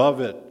up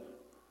above it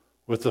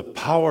with the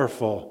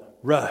powerful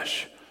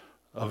rush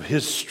of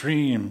his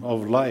stream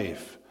of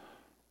life.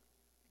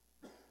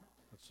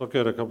 Let's look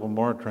at a couple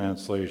more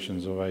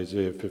translations of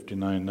Isaiah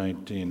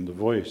 59:19, the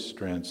Voice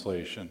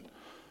translation.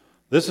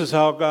 This is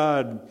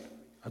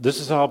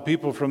how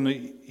people from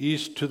the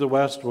east to the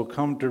west will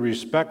come to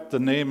respect the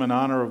name and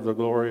honor of the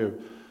glory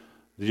of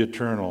the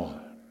Eternal.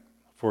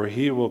 For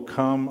he will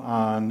come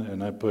on,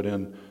 and I put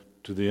in,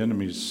 to the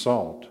enemy's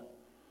salt,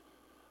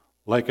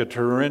 like a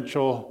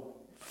torrential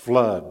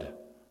flood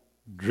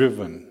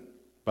driven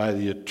by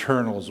the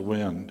Eternal's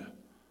wind.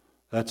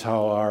 That's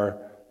how our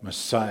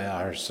Messiah,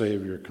 our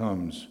Savior,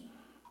 comes.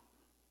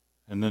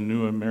 In the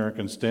New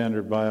American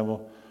Standard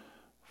Bible,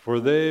 for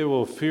they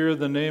will fear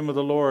the name of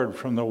the Lord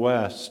from the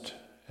west,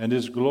 and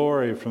his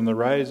glory from the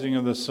rising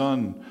of the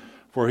sun.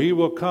 For he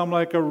will come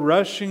like a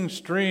rushing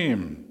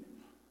stream,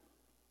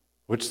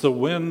 which the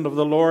wind of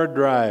the Lord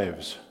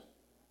drives.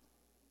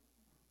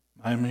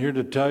 I'm here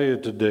to tell you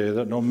today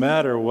that no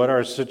matter what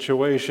our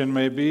situation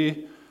may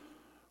be,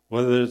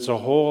 whether it's a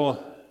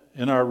hole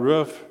in our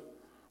roof,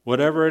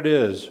 whatever it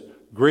is,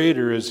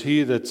 greater is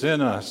he that's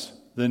in us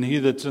than he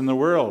that's in the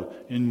world.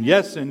 And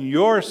yes, in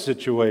your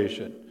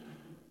situation.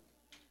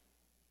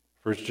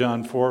 1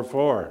 John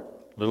 4:4,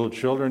 little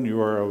children, you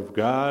are of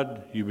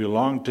God, you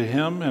belong to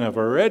him, and have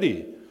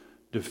already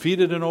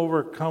defeated and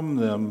overcome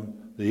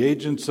them, the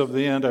agents of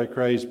the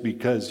Antichrist,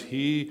 because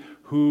he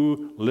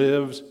who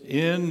lives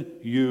in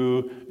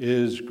you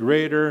is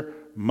greater,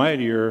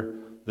 mightier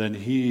than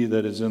he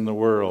that is in the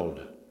world.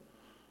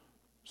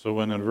 So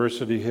when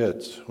adversity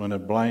hits, when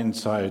it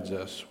blindsides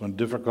us, when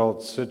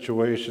difficult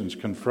situations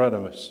confront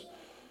us,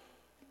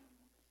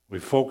 we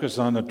focus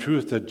on the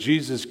truth that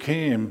Jesus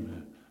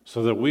came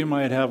so that we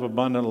might have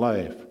abundant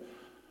life.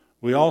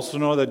 We also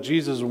know that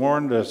Jesus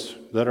warned us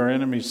that our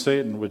enemy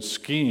Satan would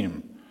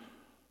scheme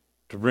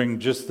to bring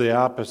just the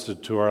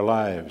opposite to our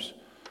lives.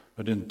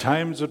 But in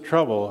times of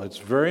trouble, it's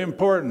very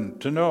important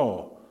to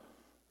know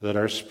that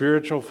our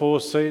spiritual foe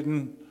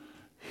Satan,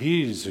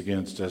 he's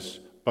against us,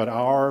 but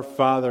our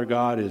Father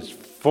God is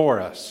for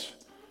us.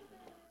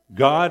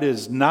 God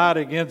is not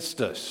against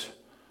us.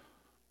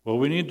 What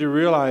we need to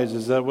realize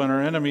is that when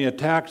our enemy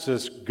attacks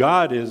us,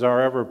 God is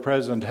our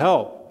ever-present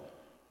help.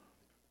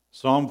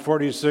 Psalm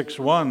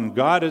 46:1,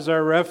 God is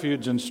our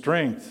refuge and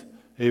strength,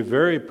 a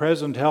very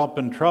present help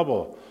in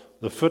trouble.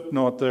 The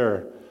footnote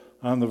there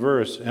on the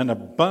verse, an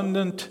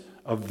abundant,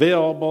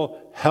 available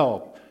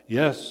help.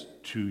 Yes,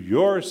 to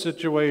your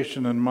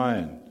situation and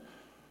mine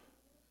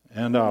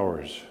and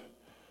ours.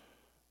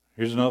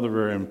 Here's another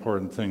very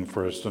important thing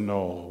for us to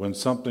know. When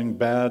something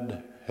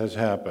bad has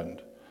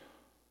happened,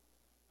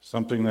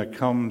 something that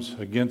comes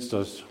against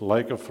us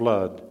like a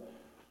flood,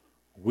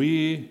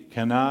 we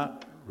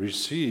cannot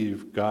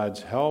receive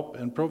God's help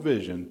and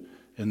provision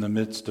in the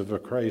midst of a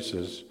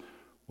crisis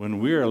when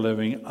we are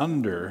living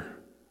under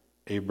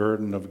a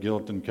burden of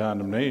guilt and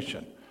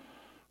condemnation.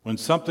 When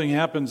something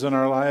happens in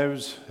our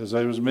lives, as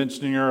I was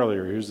mentioning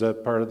earlier, here's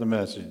that part of the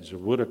message: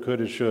 woulda,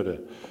 coulda, shoulda.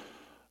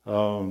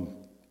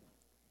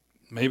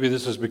 Maybe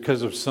this is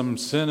because of some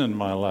sin in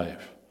my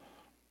life.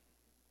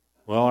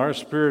 Well, our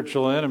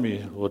spiritual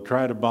enemy will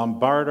try to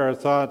bombard our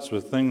thoughts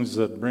with things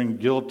that bring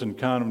guilt and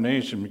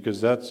condemnation,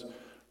 because that's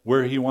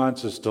where he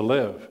wants us to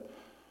live,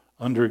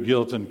 under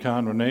guilt and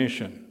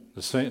condemnation.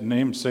 The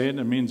name Satan,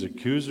 it means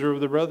accuser of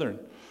the brethren.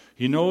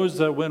 He knows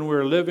that when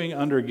we're living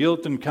under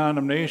guilt and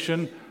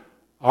condemnation,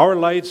 our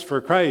lights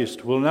for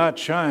Christ will not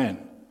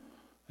shine,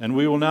 and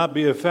we will not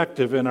be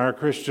effective in our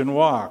Christian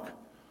walk.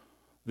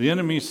 The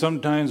enemy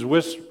sometimes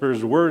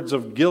whispers words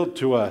of guilt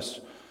to us,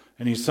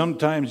 and he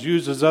sometimes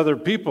uses other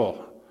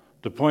people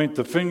to point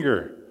the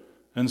finger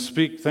and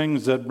speak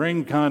things that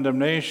bring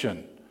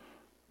condemnation.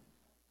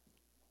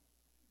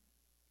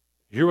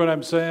 You hear what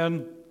I'm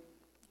saying?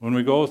 When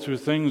we go through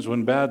things,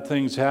 when bad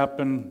things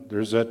happen,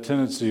 there's that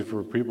tendency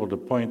for people to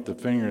point the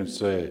finger and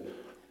say,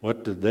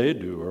 what did they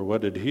do, or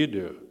what did he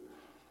do?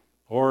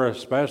 Or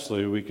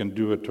especially, we can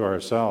do it to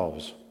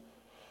ourselves.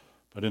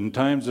 But in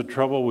times of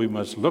trouble, we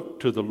must look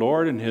to the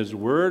Lord and his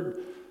word,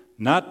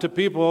 not to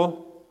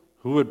people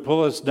who would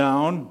pull us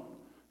down.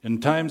 In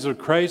times of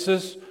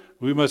crisis,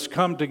 we must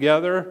come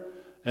together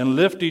and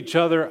lift each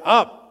other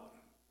up.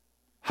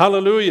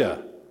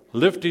 Hallelujah!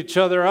 Lift each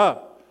other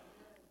up.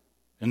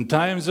 In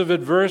times of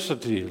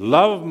adversity,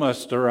 love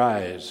must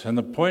arise, and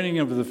the pointing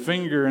of the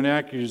finger and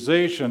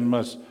accusation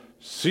must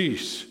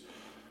cease.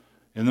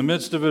 In the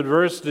midst of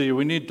adversity,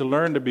 we need to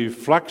learn to be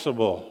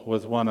flexible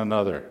with one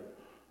another.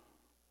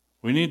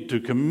 We need to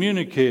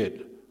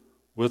communicate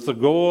with the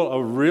goal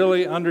of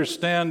really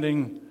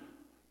understanding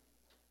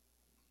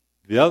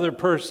the other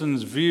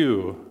person's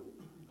view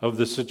of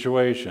the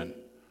situation.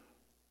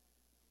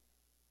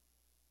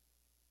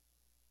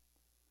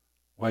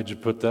 Why'd you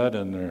put that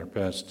in there,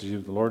 Pastor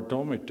Steve? The Lord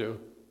told me to. In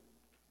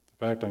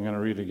fact, I'm going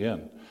to read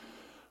again.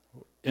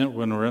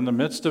 When we're in the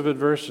midst of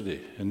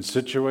adversity, in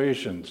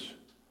situations,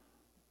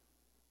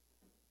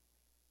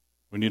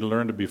 we need to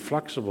learn to be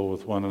flexible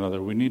with one another.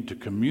 We need to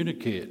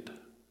communicate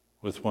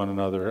with one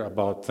another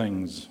about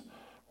things.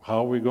 How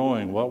are we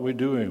going? What are we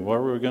doing? Where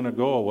are we going to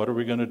go? What are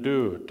we going to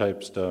do?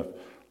 Type stuff.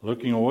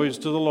 Looking always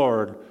to the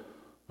Lord,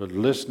 but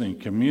listening,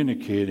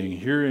 communicating,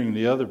 hearing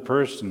the other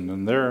person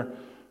and their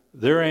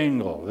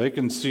angle. They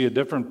can see a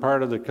different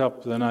part of the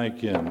cup than I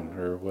can,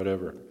 or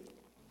whatever.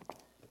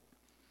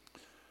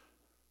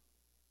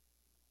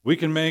 We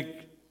can make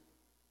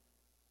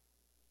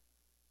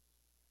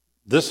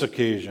this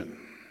occasion,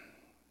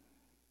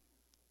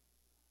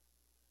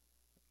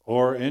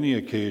 or any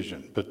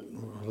occasion, but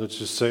let's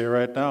just say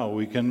right now,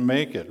 we can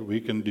make it. We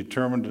can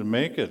determine to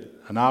make it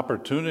an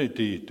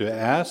opportunity to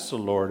ask the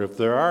Lord if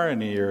there are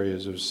any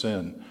areas of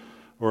sin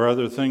or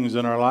other things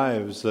in our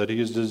lives that he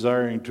is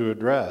desiring to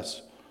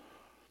address.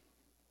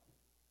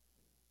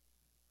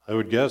 I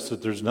would guess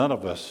that there's none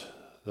of us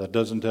that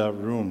doesn't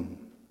have room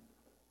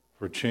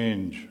for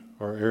change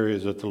or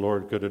areas that the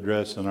Lord could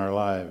address in our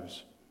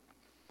lives.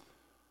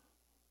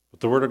 But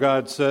the Word of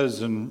God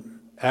says in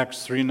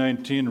Acts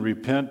 3:19,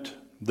 repent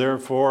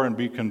therefore and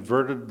be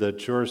converted,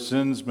 that your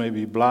sins may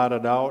be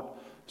blotted out,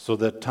 so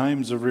that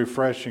times of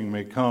refreshing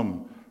may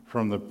come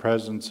from the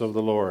presence of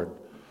the Lord.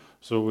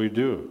 So we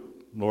do.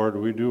 Lord,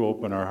 we do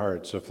open our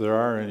hearts. If there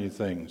are any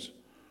things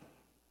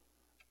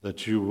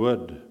that you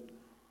would,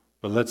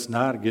 but let's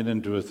not get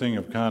into a thing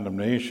of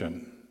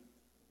condemnation.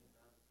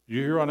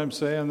 You hear what I'm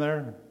saying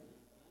there?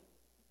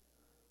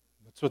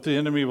 That's what the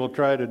enemy will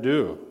try to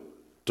do.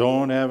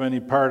 Don't have any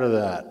part of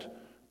that.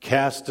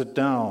 Cast it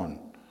down.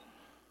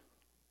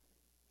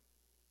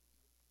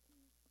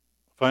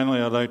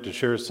 Finally, I'd like to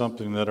share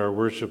something that our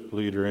worship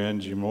leader,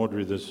 Angie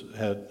Modry,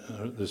 had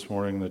this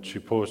morning that she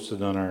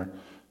posted on our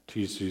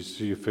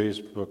TCC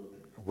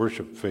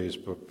worship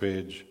Facebook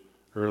page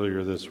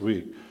earlier this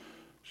week.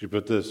 She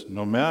put this: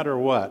 no matter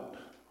what,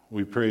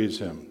 we praise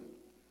him.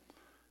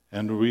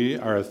 And we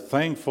are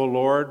thankful,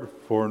 Lord,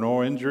 for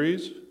no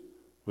injuries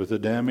with the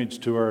damage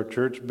to our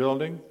church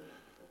building.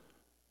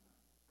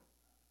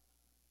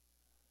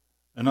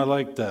 And I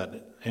like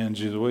that,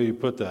 Angie, the way you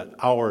put that,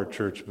 our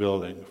church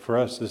building. For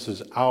us, this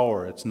is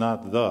our, it's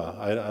not the.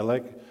 I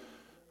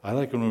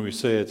like when we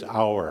say it's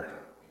our.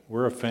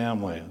 We're a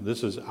family.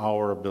 This is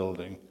our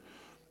building,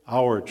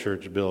 our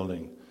church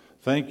building.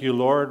 Thank you,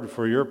 Lord,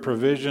 for your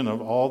provision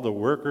of all the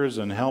workers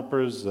and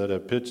helpers that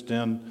have pitched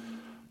in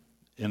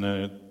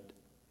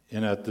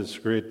at this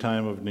great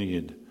time of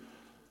need.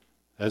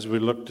 As we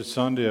look to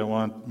Sunday, I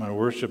want my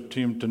worship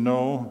team to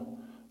know,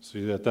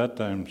 see, at that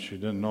time she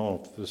didn't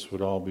know if this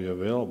would all be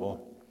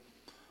available,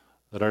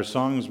 that our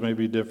songs may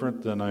be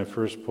different than I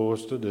first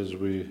posted, as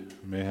we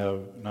may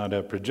not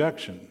have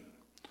projection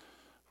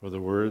for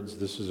the words.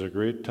 This is a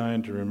great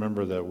time to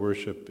remember that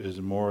worship is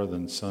more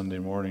than Sunday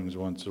mornings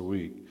once a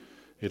week.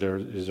 It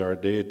is our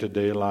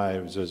day-to-day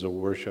lives as a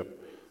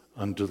worship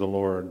unto the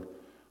Lord.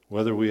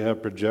 Whether we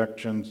have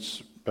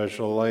projections,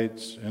 special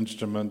lights,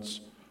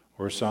 instruments,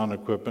 or sound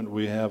equipment,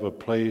 we have a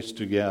place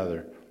to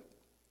gather.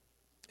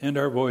 and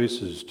our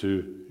voices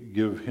to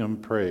give him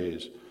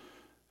praise.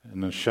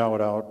 And a shout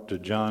out to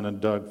John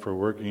and Doug for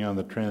working on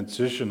the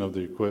transition of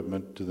the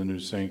equipment to the new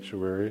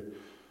sanctuary,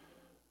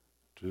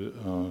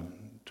 to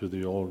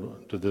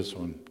this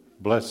one.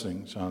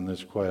 Blessings on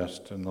this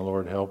quest, and the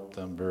Lord helped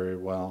them very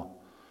well.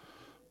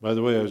 By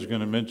the way, I was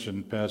going to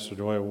mention Pastor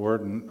Dwight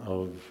Warden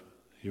of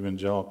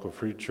Evangelical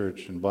Free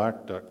Church in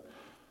Blackduck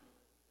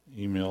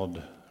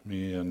emailed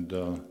me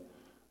and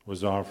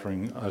was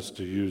offering us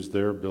to use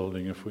their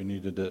building if we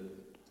needed it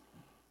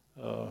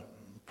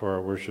for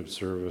our worship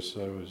service.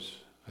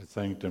 I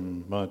thanked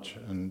him much,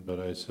 but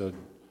I said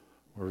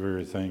we're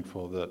very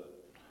thankful that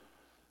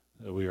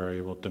we are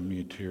able to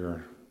meet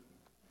here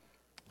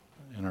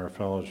in our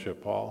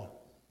fellowship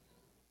hall.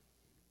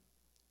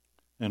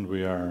 And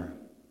we are.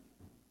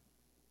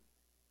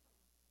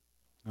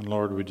 And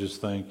Lord, we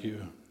just thank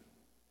you.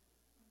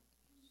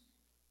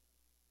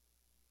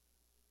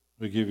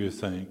 We give you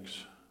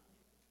thanks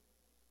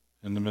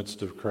in the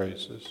midst of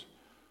crisis.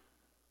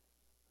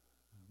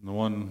 And the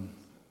one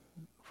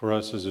for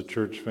us as a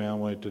church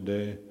family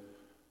today,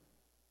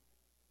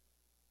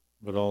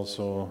 but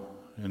also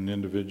in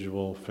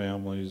individual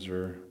families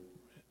or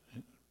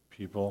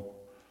people,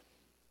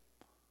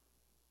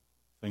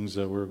 things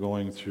that we're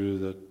going through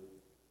that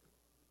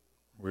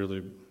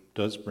really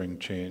does bring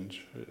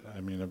change.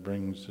 I mean,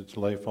 it's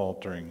life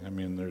altering. I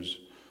mean,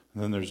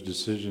 there's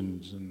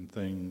decisions and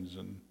things,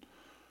 and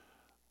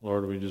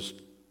Lord, we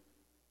just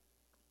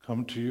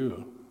come to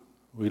you.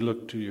 We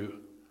look to you.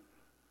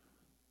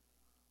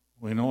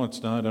 We know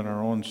it's not in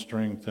our own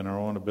strength and our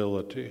own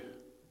ability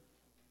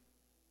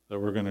that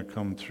we're going to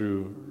come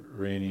through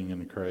reigning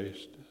in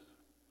Christ.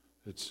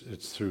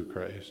 It's through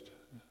Christ.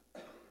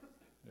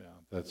 Yeah,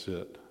 that's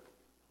it.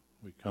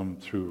 We come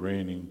through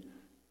reigning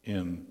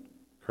in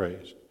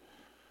Christ.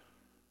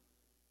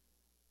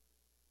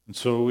 And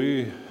so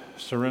we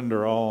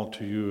surrender all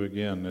to you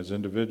again as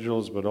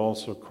individuals, but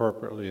also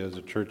corporately as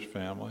a church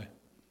family.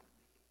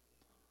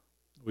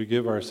 We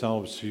give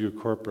ourselves to you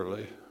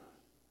corporately.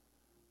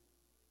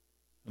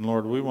 And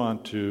Lord, we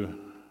want to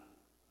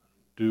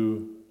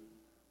do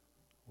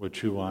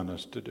what you want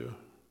us to do.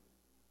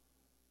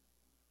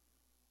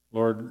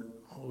 Lord,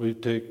 we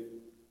take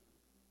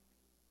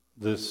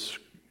this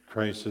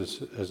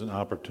crisis as an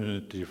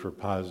opportunity for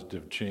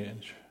positive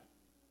change.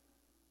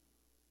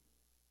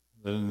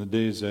 That in the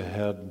days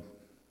ahead,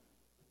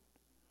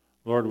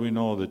 Lord, we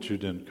know that you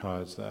didn't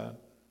cause that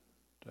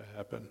to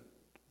happen.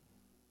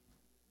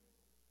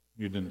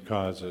 You didn't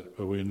cause it,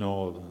 but we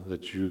know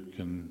that you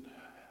can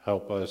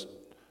help us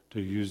to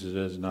use it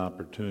as an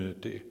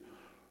opportunity.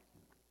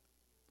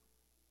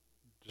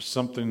 Just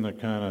something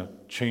that kind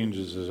of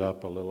changes us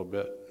up a little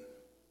bit.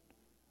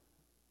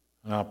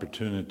 An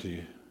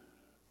opportunity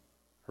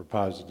for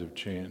positive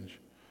change,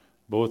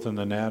 both in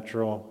the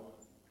natural,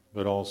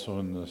 but also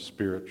in the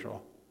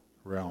spiritual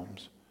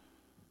realms.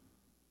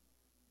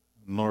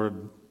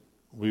 Lord,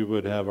 we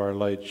would have our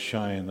light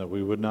shine, that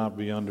we would not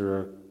be under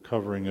a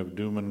covering of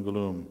doom and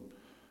gloom,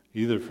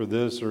 either for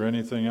this or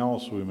anything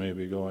else we may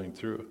be going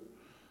through.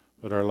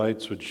 But our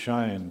lights would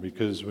shine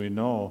because we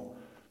know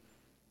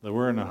that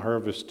we're in a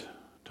harvest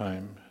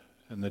time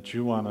and that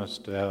you want us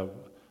to have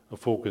a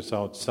focus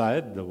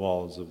outside the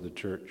walls of the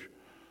church.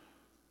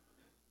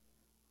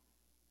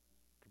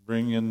 To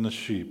bring in the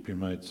sheep, you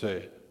might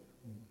say,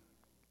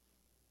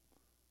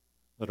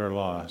 that are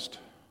lost.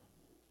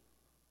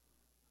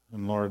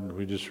 And Lord,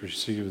 we just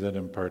receive that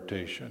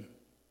impartation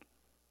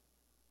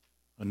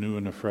anew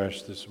and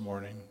afresh this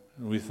morning.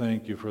 And we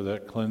thank you for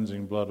that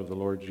cleansing blood of the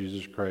Lord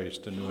Jesus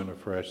Christ anew and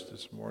afresh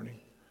this morning.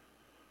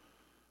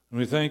 And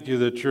we thank you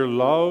that your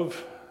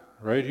love,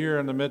 right here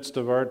in the midst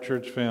of our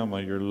church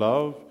family, your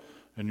love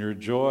and your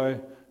joy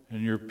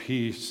and your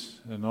peace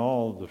and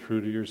all the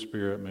fruit of your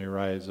Spirit may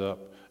rise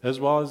up, as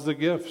well as the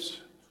gifts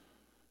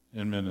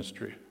in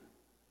ministry.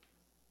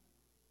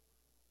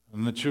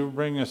 And that you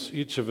bring us,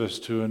 each of us,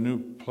 to a new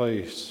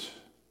place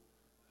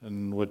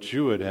in what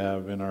you would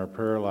have in our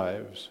prayer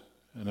lives,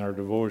 in our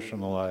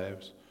devotional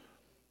lives,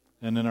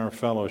 and in our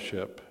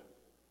fellowship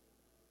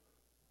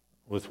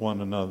with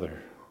one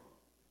another.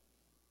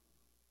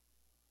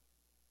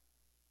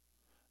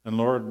 And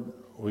Lord,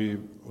 we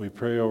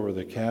pray over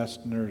the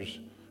Castners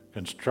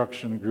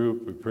construction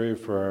group. We pray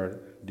for our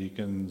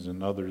deacons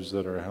and others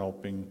that are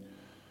helping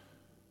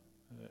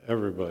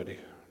everybody.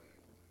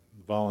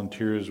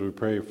 Volunteers, we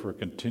pray for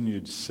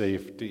continued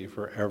safety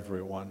for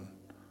everyone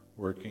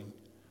working.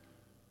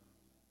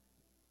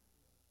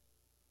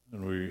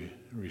 And we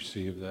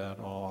receive that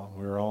all.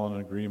 We're all in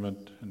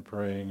agreement and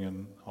praying,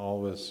 and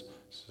all this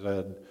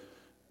said.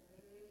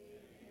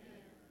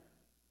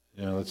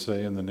 Yeah, let's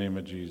say in the name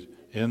of Jesus.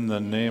 In the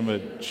name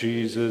of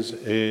Jesus,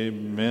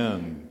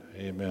 amen.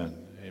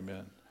 Amen.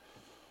 Amen.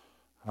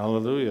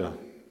 Hallelujah.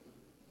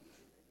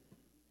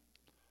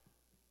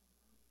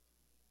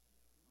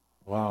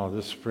 Wow,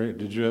 this spring.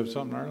 Did you have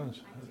something, Arlen?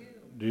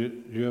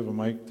 Do you have a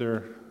mic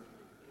there?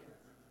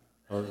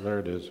 Oh, there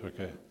it is.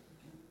 Okay.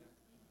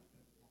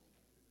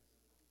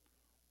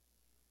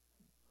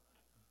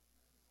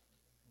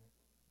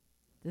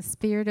 The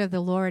Spirit of the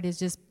Lord is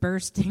just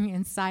bursting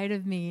inside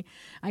of me.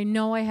 I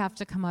know I have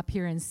to come up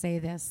here and say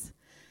this.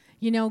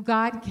 You know,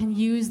 God can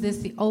use this,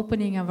 the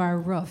opening of our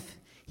roof.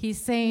 He's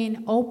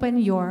saying, open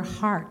your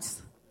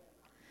hearts.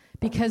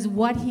 Because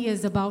what he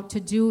is about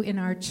to do in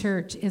our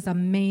church is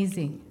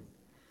amazing.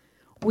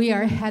 We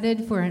are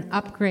headed for an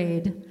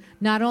upgrade,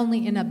 not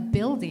only in a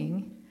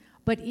building,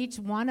 but each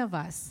one of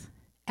us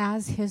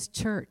as his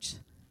church.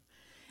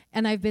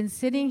 And I've been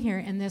sitting here,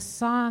 and this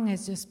song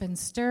has just been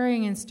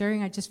stirring and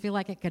stirring. I just feel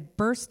like it could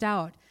burst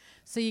out.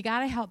 So you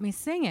got to help me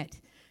sing it.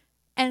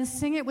 And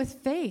sing it with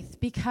faith,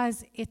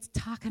 because it's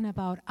talking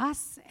about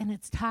us, and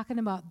it's talking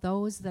about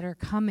those that are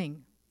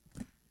coming.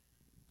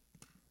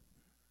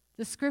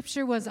 The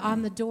scripture was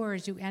on the door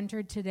as you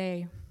entered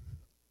today.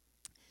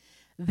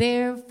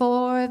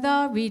 Therefore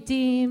the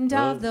redeemed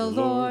of the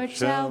Lord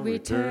shall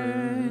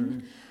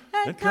return,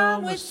 and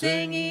come with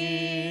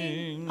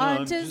singing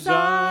unto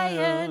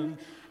Zion,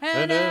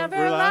 and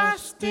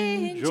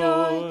everlasting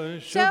joy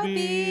shall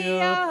be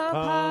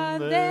upon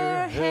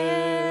their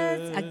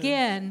heads.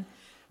 Again,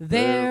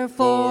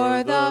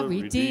 therefore the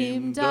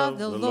redeemed of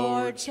the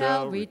Lord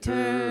shall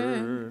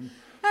return,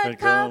 and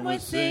come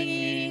with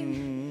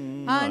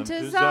singing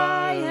unto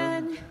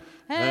Zion,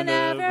 and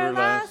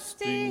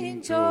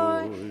everlasting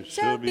joy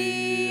shall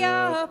be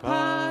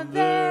upon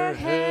their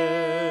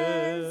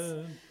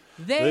heads.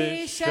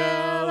 They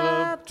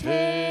shall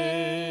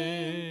obtain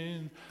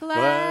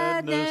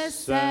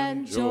gladness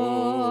and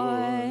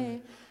joy,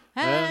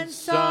 and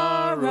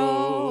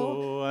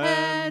sorrow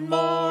and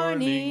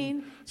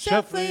mourning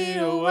shall flee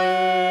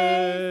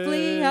away,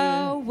 flee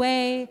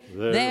away.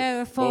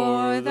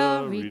 Therefore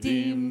the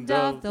redeemed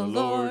of the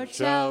Lord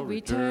shall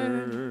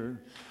return,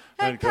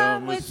 and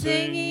come with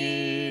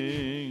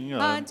singing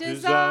unto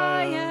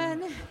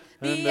Zion.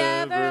 The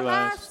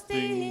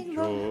everlasting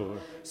joy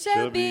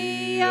shall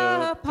be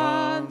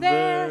upon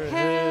their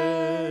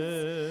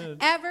heads.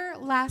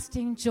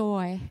 Everlasting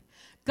joy.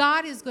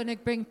 God is going to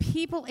bring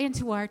people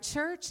into our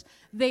church.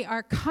 They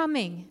are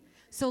coming.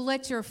 So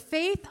let your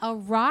faith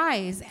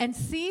arise and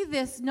see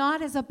this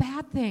not as a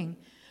bad thing.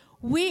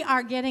 We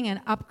are getting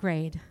an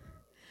upgrade.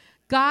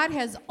 God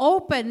has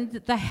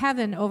opened the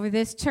heaven over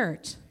this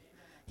church.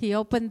 He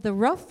opened the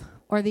roof,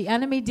 or the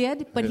enemy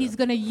did, but he's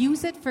going to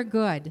use it for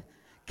good.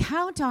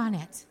 Count on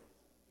it.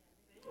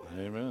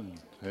 Amen.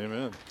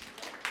 Amen.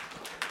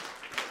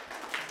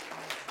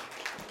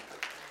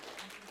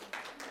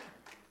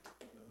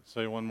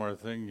 Say one more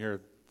thing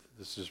here.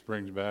 This just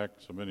brings back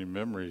so many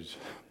memories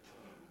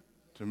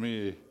to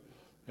me,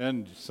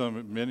 and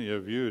many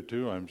of you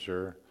too, I'm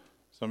sure.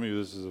 Some of you,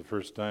 this is the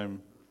first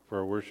time for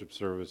a worship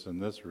service in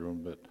this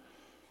room, but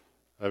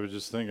I was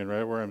just thinking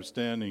right where I'm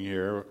standing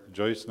here,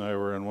 Joyce and I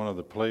were in one of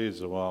the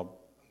plays a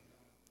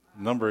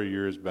number of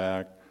years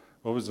back.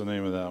 What was the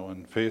name of that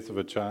one? Faith of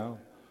a Child?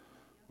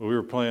 Well, we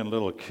were playing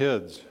little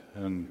kids,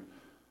 and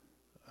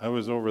I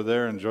was over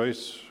there, and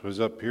Joyce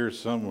was up here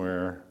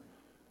somewhere,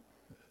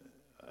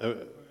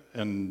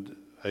 and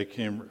I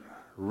came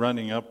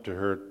running up to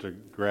her to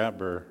grab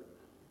her,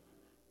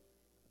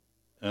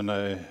 and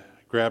I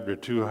grabbed her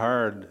too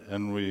hard,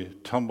 and we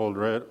tumbled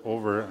right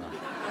over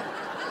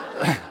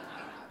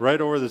right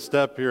over the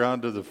step here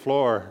onto the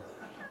floor.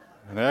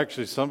 And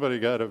actually somebody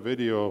got a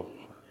video,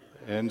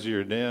 Angie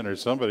or Dan or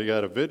somebody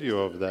got a video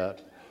of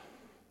that.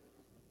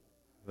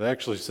 They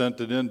actually sent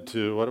it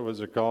into, what was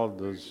it called,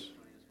 those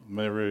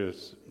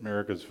America's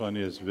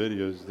Funniest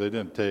Videos. They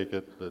didn't take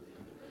it, but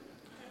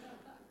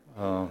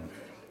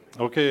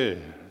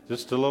okay,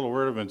 just a little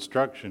word of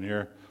instruction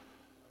here.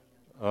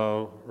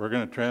 We're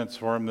going to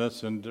transform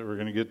this, and we're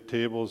going to get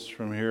tables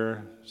from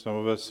here.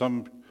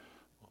 Some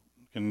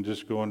can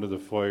just go into the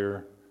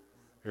foyer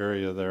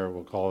area there.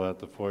 We'll call that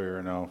the foyer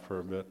now for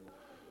a bit.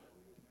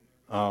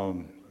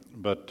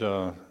 But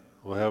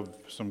we'll have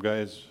some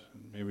guys,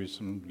 maybe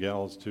some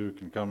gals too,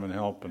 can come and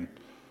help and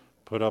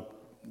put up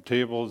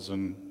tables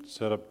and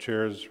set up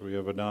chairs. We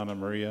have a Donna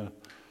Maria.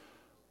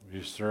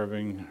 We're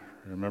serving.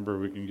 Remember,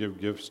 we can give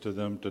gifts to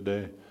them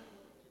today.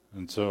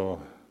 And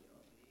so,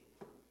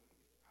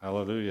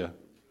 hallelujah.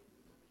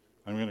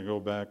 I'm going to go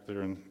back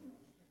there and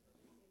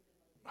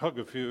hug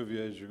a few of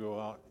you as you go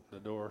out the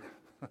door.